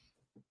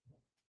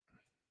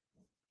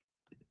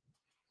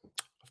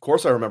 Of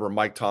course, I remember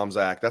Mike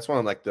Tomczak. That's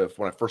when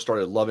when I first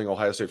started loving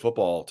Ohio State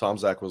football.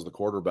 Tomczak was the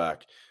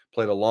quarterback.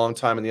 Played a long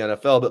time in the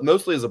NFL, but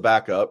mostly as a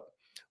backup.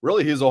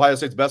 Really, he's Ohio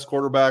State's best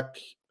quarterback,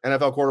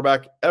 NFL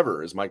quarterback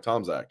ever is Mike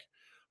Tomczak.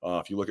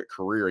 If you look at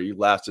career, he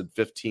lasted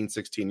 15,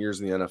 16 years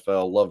in the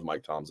NFL. Loved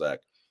Mike Tomczak.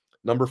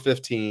 Number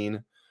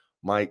 15,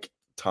 Mike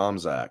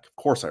Tomczak. Of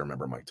course I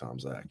remember Mike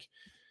Tomczak.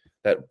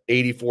 That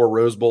 84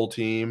 Rose Bowl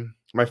team.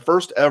 My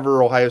first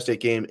ever Ohio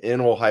State game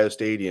in Ohio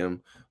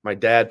Stadium. My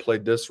dad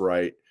played this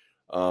right.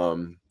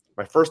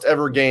 My first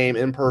ever game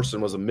in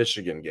person was a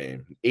Michigan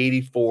game.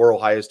 84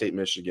 Ohio State,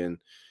 Michigan.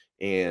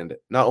 And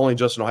not only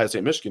just an Ohio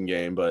State, Michigan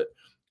game, but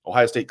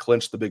Ohio State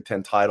clinched the Big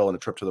Ten title and a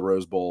trip to the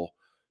Rose Bowl.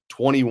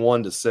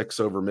 21-6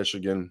 over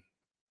Michigan.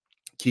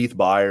 Keith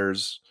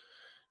Byers,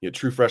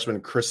 true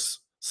freshman Chris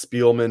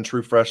Spielman,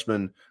 true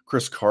freshman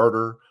Chris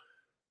Carter,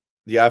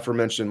 the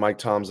aforementioned Mike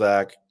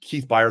Tomczak.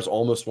 Keith Byers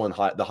almost won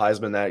the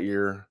Heisman that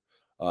year,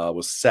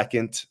 was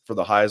second for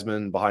the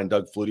Heisman behind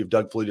Doug Flutie. If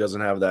Doug Flutie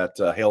doesn't have that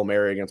Hail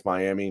Mary against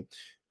Miami,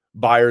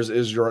 Byers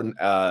is your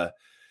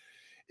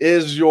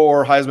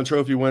Heisman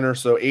Trophy winner.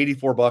 So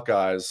 84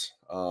 Buckeyes.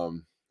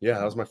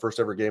 That was my first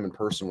ever game in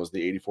person, was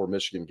the 84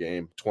 Michigan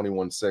game,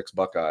 21-6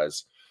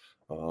 Buckeyes.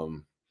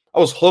 I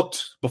was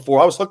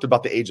hooked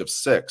about the age of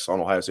 6 on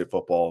Ohio State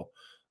football.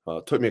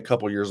 Took me a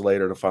couple years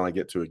later to finally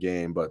get to a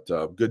game, but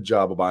good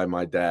job by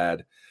my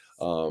dad.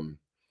 How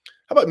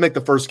about make the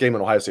first game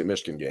an Ohio State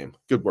Michigan game?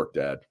 Good work,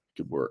 Dad.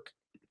 Good work.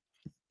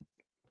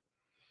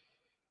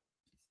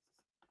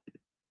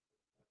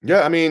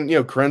 Yeah, I mean,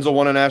 Krenzel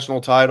won a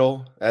national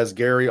title, as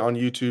Gary on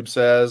YouTube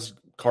says.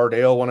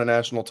 Cardale won a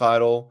national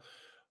title.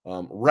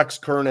 Rex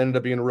Kern ended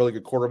up being a really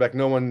good quarterback.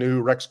 No one knew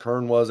who Rex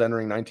Kern was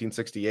entering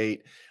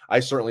 1968. I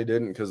certainly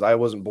didn't, because I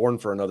wasn't born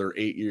for another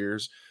 8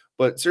 years.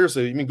 But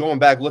seriously, I mean, going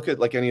back, look at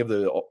like any of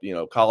the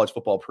college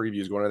football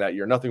previews going into that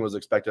year. Nothing was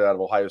expected out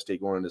of Ohio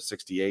State going into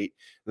 68.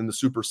 Then the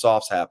Super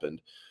Softs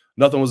happened.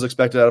 Nothing was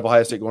expected out of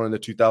Ohio State going into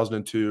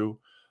 2002.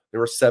 They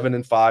were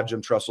 7-5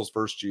 Jim Tressel's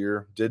first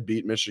year. Did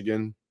beat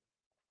Michigan,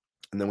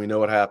 and then we know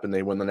what happened.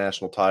 They won the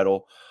national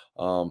title.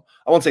 I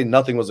won't say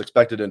nothing was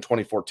expected in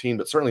 2014,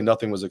 but certainly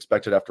nothing was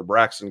expected after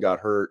Braxton got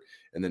hurt,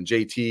 and then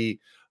JT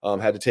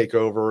had to take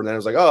over. And then it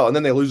was like, and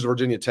then they lose to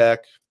Virginia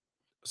Tech,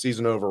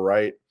 season over,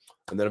 right?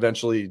 And then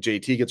eventually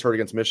JT gets hurt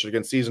against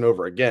Michigan, season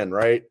over again,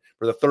 right?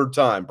 For the third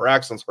time,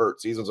 Braxton's hurt,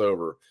 season's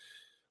over.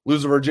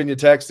 Lose to Virginia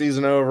Tech,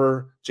 season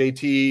over.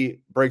 JT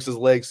breaks his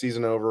leg,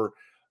 season over.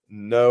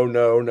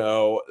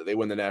 No. They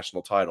win the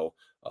national title.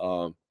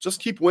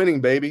 Just keep winning,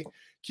 baby.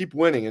 Keep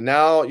winning. And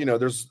now,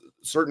 there's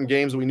certain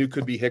games that we knew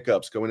could be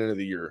hiccups going into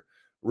the year.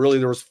 Really,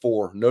 there was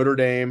 4: Notre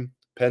Dame,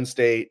 Penn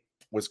State,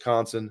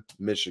 Wisconsin,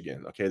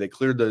 Michigan. Okay, they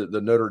cleared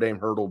the Notre Dame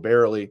hurdle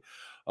barely.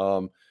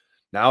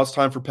 Now it's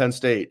time for Penn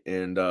State,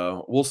 and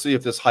we'll see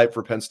if this hype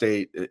for Penn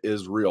State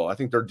is real. I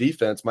think their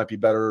defense might be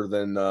better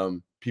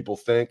than people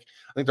think.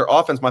 I think their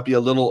offense might be a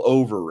little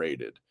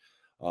overrated.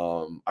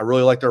 I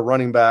really like their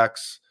running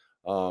backs.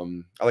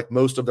 I like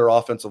most of their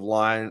offensive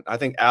line. I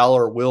think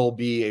Aller will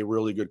be a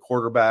really good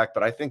quarterback,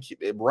 but I think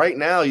right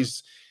now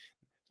he's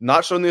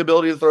not showing the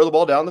ability to throw the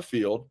ball down the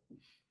field.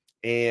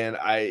 And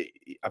I've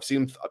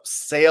seen him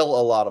sail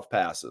a lot of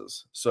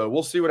passes. So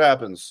we'll see what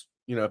happens.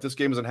 If this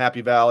game is in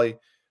Happy Valley,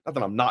 not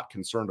that I'm not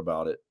concerned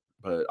about it,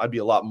 but I'd be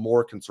a lot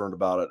more concerned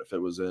about it if it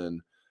was in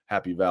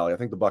Happy Valley. I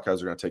think the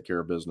Buckeyes are going to take care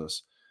of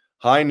business.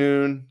 High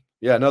noon.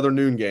 Yeah, another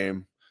noon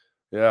game.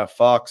 Yeah,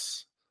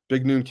 Fox.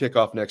 Big noon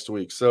kickoff next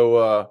week.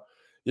 So,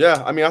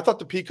 I thought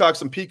the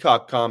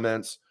Peacock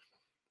comments.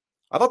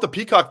 I thought the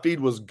Peacock feed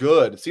was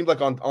good. It seemed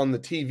like on the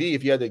TV,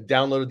 if you had to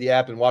download the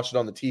app and watch it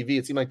on the TV,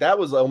 it seemed like that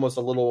was almost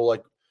a little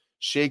like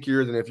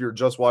shakier than if you're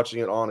just watching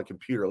it on a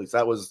computer. At least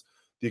that was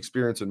the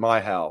experience in my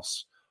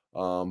house.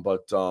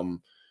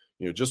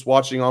 Just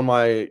watching on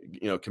my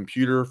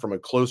computer from a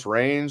close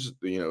range,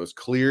 it was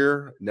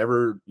clear.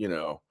 Never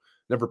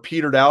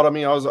petered out on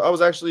me. I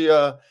was actually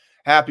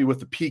happy with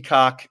the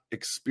Peacock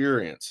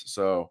experience.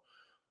 So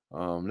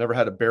never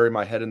had to bury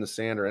my head in the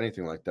sand or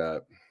anything like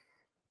that.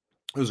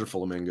 Those are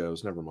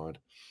flamingos. Never mind.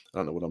 I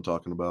don't know what I'm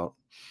talking about.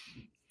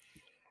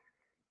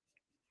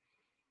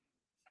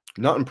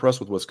 Not impressed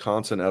with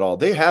Wisconsin at all.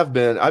 They have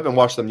been. I haven't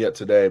watched them yet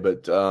today,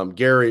 but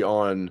Gary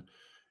on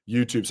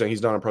YouTube saying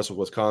he's not impressed with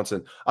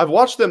Wisconsin. I've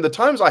watched them. The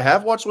times I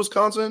have watched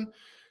Wisconsin,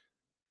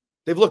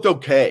 they've looked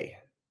okay.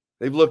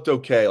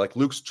 Like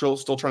Luke's still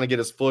trying to get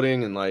his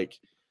footing, and like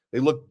they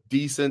look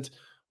decent,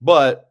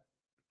 but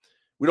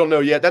we don't know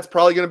yet. That's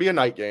probably going to be a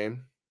night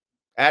game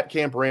at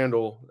Camp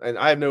Randall, and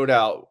I have no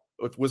doubt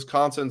if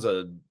Wisconsin's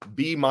a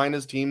B-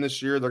 team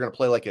this year, they're going to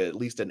play like at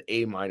least an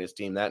A-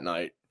 team that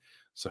night.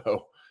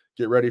 So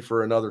get ready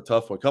for another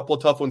tough one. A couple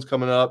of tough ones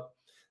coming up,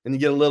 and you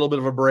get a little bit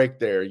of a break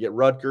there. You get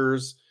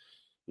Rutgers.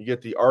 You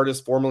get the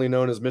artist formerly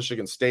known as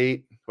Michigan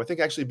State, who I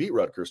think actually beat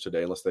Rutgers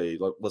today,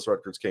 unless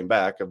Rutgers came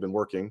back. I've been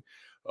working.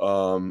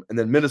 And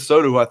then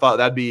Minnesota, who I thought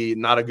that'd be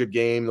not a good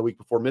game the week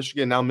before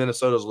Michigan. Now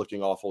Minnesota's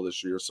looking awful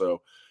this year.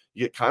 So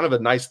you get kind of a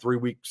nice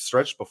 3-week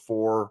stretch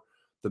before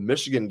the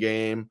Michigan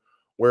game,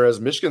 whereas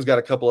Michigan's got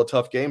a couple of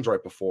tough games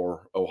right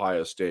before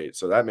Ohio State.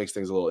 So that makes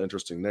things a little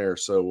interesting there.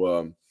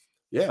 So,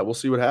 we'll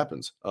see what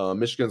happens.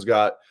 Michigan's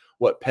got,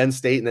 Penn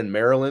State and then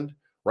Maryland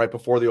right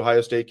before the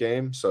Ohio State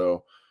game.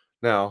 So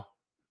now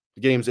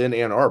the game's in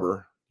Ann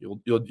Arbor.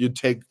 You'd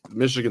take the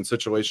Michigan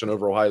situation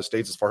over Ohio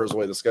State's as far as the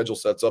way the schedule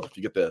sets up if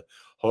you get the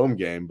home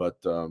game. But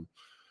all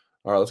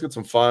right, let's get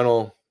some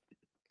final.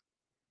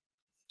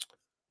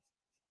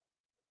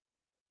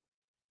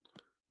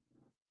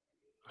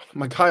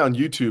 My guy on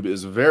YouTube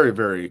is very,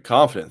 very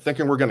confident,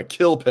 thinking we're going to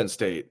kill Penn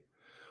State.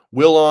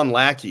 Willon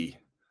Lackey.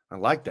 I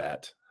like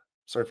that.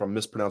 Sorry if I'm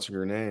mispronouncing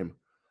your name.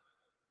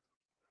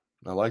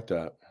 I like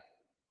that.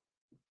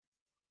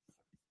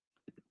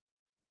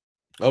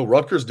 Oh,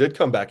 Rutgers did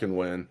come back and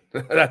win.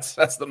 That's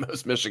the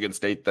most Michigan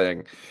State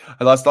thing.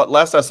 And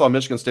last I saw,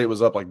 Michigan State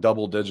was up like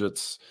double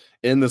digits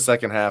in the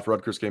second half.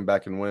 Rutgers came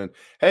back and win.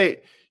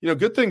 Hey,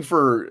 good thing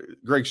for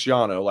Greg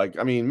Schiano. Like,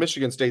 I mean,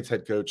 Michigan State's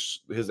head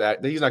coach, he's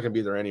not going to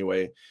be there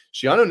anyway.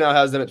 Schiano now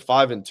has them at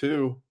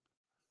 5-2.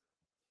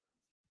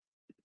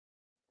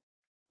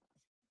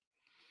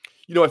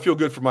 I feel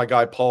good for my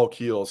guy Paul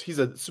Keels.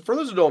 For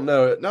those who don't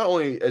know, not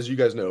only, as you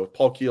guys know,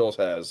 Paul Keels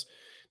does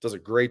a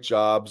great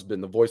job. Has been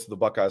the voice of the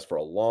Buckeyes for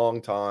a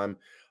long time.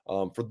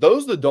 For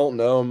those that don't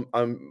know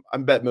him, I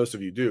bet most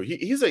of you do.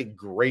 He's a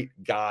great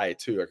guy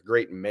too, a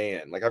great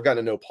man. Like, I've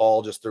gotten to know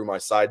Paul just through my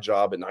side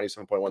job at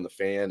 97.1 The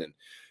Fan, and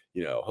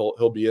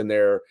he'll be in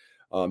there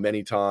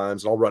many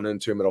times, and I'll run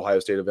into him at Ohio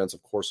State events,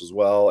 of course, as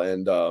well.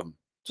 And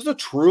just a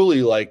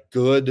truly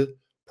good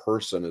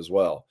person as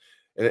well.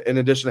 In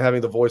addition to having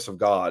the voice of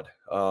God.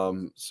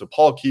 So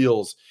Paul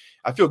Keels,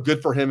 I feel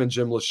good for him and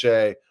Jim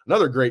Lachey,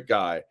 another great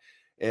guy.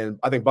 And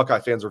I think Buckeye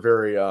fans are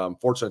very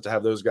fortunate to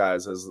have those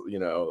guys as,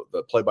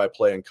 the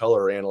play-by-play and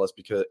color analysts,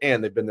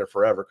 and they've been there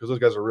forever because those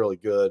guys are really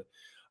good.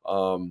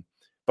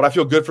 But I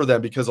feel good for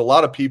them because a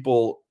lot of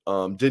people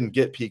didn't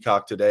get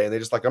Peacock today, and they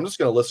just I'm just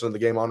going to listen to the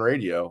game on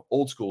radio,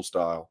 old school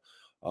style.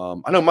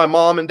 I know my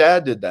mom and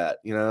dad did that,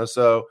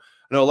 so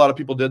I know a lot of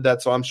people did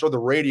that. So I'm sure the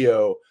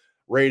radio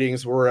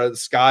ratings were at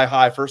sky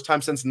high, first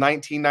time since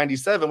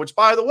 1997, which,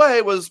 by the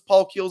way, was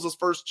Paul Keels'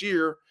 first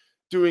year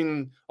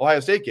doing Ohio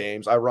State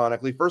games.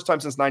 Ironically, first time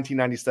since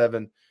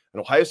 1997, an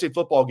Ohio State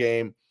football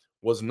game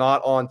was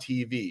not on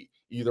TV,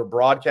 either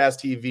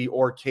broadcast TV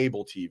or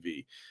cable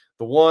TV.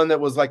 The one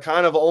that was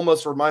kind of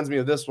almost reminds me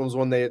of this one was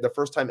when the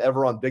first time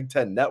ever on Big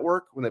Ten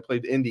Network, when they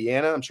played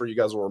Indiana. I'm sure you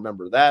guys will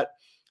remember that.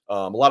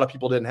 A lot of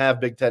people didn't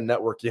have Big Ten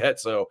Network yet,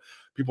 so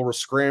people were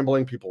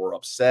scrambling, people were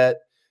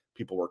upset.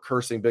 People were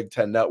cursing Big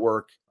Ten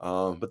Network,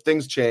 but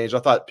things changed. I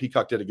thought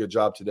Peacock did a good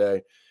job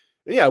today.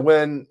 And yeah,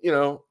 when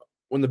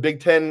the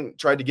Big Ten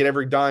tried to get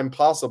every dime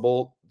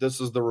possible,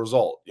 this is the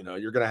result.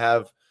 You're going to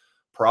have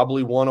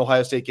probably one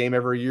Ohio State game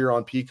every year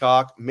on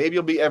Peacock. Maybe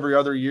it'll be every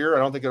other year. I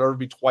don't think it'll ever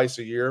be twice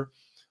a year.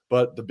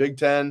 But the Big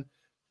Ten,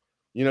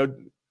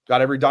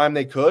 got every dime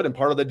they could. And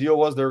part of the deal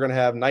was they were going to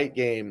have night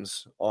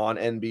games on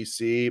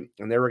NBC,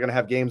 and they were going to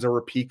have games that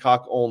were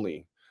Peacock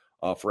only.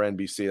 For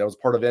NBC. That was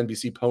part of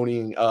NBC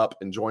ponying up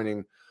and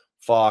joining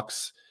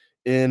Fox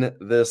in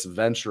this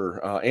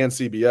venture and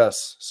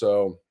CBS.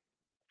 So,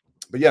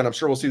 but yeah, and I'm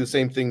sure we'll see the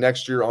same thing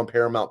next year on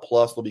Paramount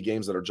Plus. There'll be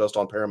games that are just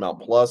on Paramount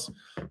Plus.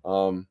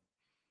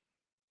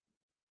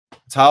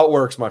 It's how it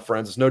works, my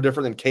friends. It's no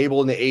different than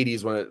cable in the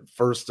 80s when it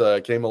first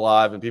came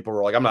alive and people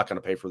were like, I'm not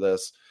going to pay for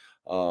this.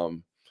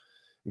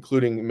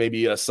 Including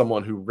maybe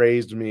someone who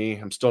raised me.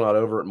 I'm still not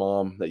over it,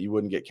 Mom, that you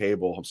wouldn't get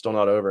cable. I'm still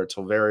not over it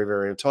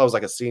until I was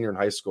like a senior in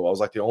high school. I was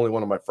like the only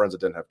one of my friends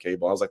that didn't have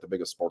cable. I was like the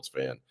biggest sports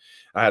fan.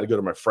 I had to go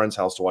to my friend's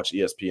house to watch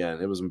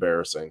ESPN. It was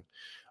embarrassing.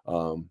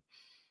 And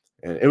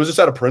it was just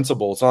out of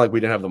principle. It's not like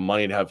we didn't have the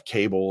money to have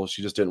cable.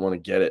 She just didn't want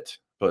to get it.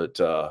 But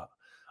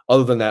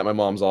other than that, my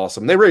mom's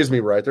awesome. They raised me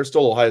right. They're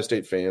still Ohio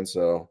State fans.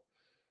 So,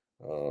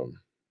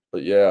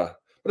 but yeah.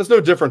 But it's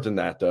no different than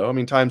that, though. I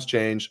mean, times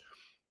change.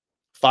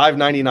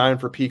 $5.99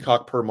 for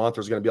Peacock per month.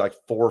 There's going to be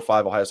 4 or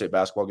 5 Ohio State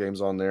basketball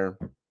games on there.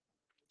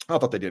 I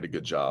thought they did a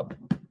good job.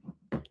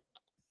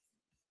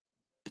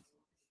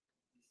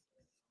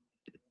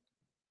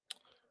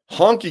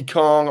 Honky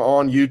Kong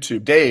on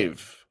YouTube.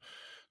 Dave,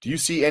 do you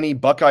see any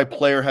Buckeye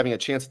player having a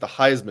chance at the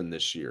Heisman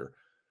this year?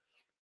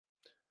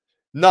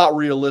 Not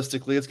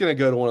realistically. It's going to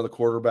go to one of the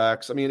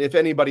quarterbacks. I mean, if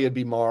anybody, it'd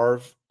be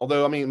Marv.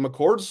 Although, I mean,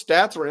 McCord's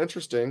stats were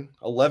interesting.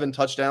 11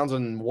 touchdowns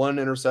and 1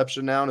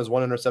 interception now. And his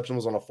 1 interception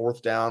was on a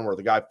 4th down where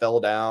the guy fell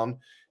down.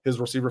 His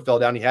receiver fell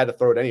down. He had to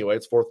throw it anyway.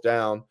 It's 4th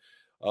down.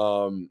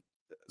 So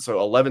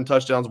 11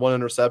 touchdowns, 1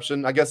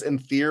 interception. I guess in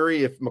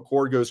theory, if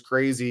McCord goes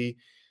crazy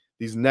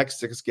these next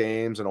 6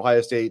 games and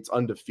Ohio State's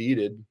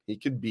undefeated, he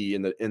could be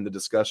in the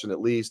discussion at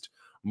least.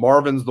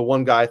 Marvin's the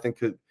one guy I think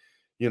could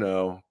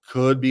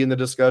be in the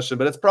discussion,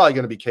 but it's probably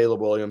going to be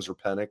Caleb Williams or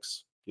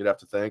Penix, you'd have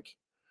to think.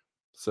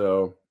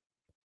 So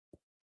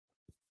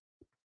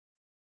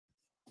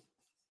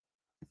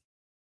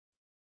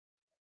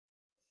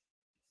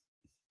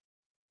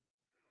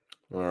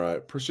all right.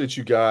 Appreciate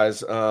you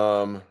guys.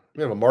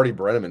 We have a Marty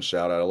Brenneman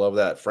shout out. I love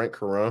that. Frank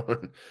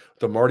Carone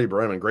to Marty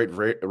Brenneman, great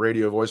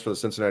radio voice for the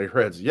Cincinnati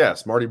Reds.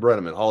 Yes, Marty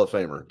Brenneman, Hall of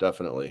Famer,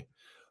 definitely.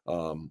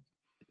 One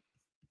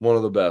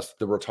of the best,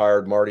 the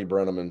retired Marty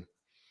Brenneman.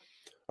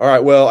 All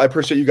right. Well, I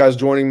appreciate you guys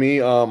joining me.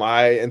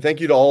 And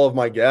thank you to all of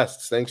my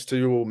guests. Thanks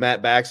to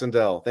Matt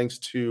Baxendale. Thanks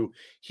to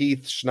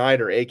Heath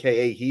Schneider,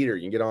 aka Heater.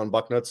 You can get on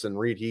Bucknuts and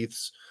read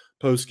Heath's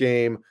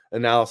post-game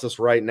analysis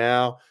right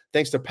now.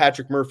 Thanks to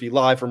Patrick Murphy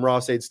live from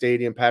Ross-Ade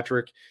Stadium.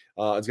 Patrick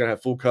is going to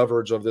have full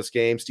coverage of this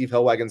game. Steve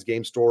Hellwagon's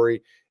game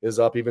story is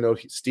up. Even though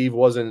Steve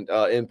wasn't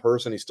in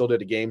person, he still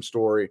did a game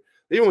story.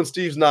 Even when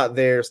Steve's not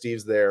there,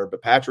 Steve's there.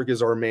 But Patrick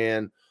is our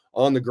man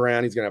on the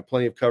ground. He's going to have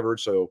plenty of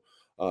coverage. So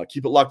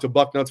keep it locked to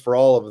Bucknuts for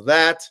all of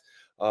that.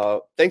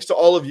 Thanks to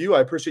all of you.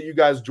 I appreciate you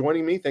guys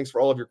joining me. Thanks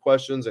for all of your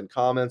questions and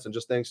comments. And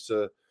just thanks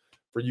to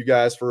for you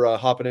guys for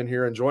hopping in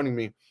here and joining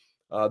me.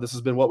 This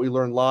has been What We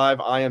Learned Live.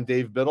 I am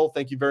Dave Biddle.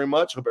 Thank you very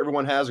much. Hope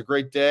everyone has a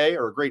great day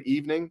or a great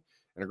evening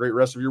and a great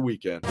rest of your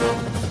weekend.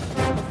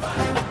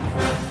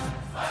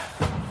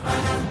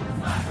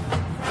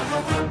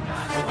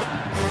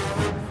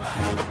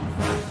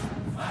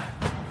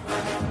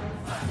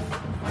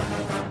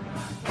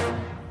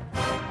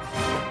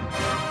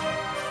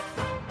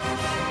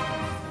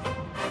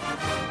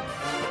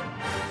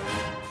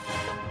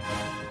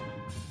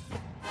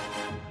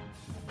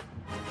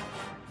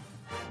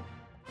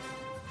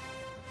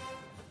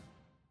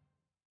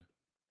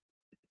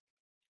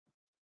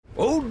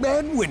 Old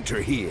Man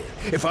Winter here.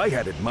 If I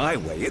had it my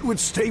way, it would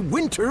stay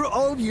winter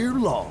all year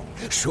long.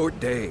 Short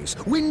days,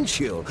 wind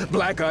chill,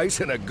 black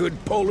ice, and a good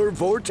polar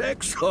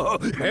vortex. Oh,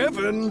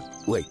 heaven!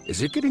 Wait,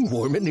 is it getting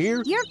warm in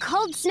here? Your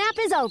cold snap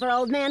is over,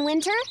 Old Man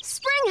Winter.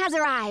 Spring has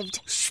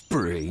arrived.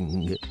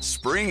 Spring.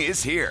 Spring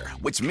is here,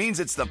 which means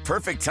it's the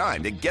perfect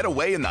time to get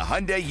away in the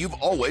Hyundai you've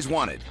always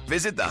wanted.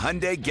 Visit the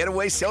Hyundai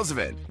Getaway Sales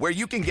Event, where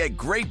you can get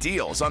great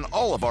deals on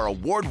all of our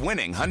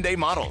award-winning Hyundai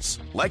models,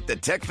 like the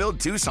tech-filled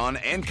Tucson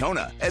and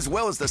Kona, as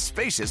well as the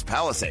spacious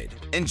Palisade.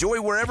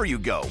 Enjoy wherever you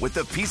go with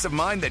the peace of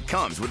mind that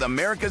comes with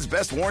America's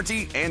best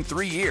warranty and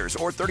 3 years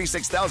or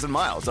 36,000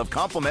 miles of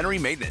complimentary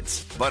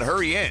maintenance. But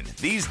hurry in,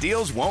 these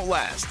deals won't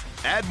last.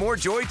 Add more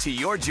joy to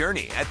your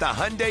journey at the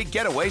Hyundai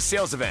Getaway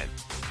Sales Event.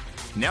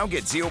 Now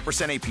get 0%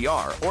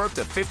 APR or up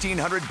to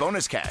 $1,500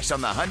 bonus cash on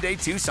the Hyundai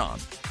Tucson.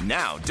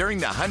 Now, during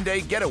the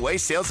Hyundai Getaway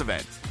Sales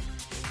Event.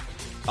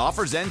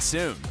 Offers end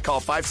soon. Call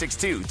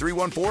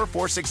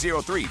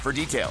 562-314-4603 for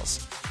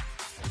details.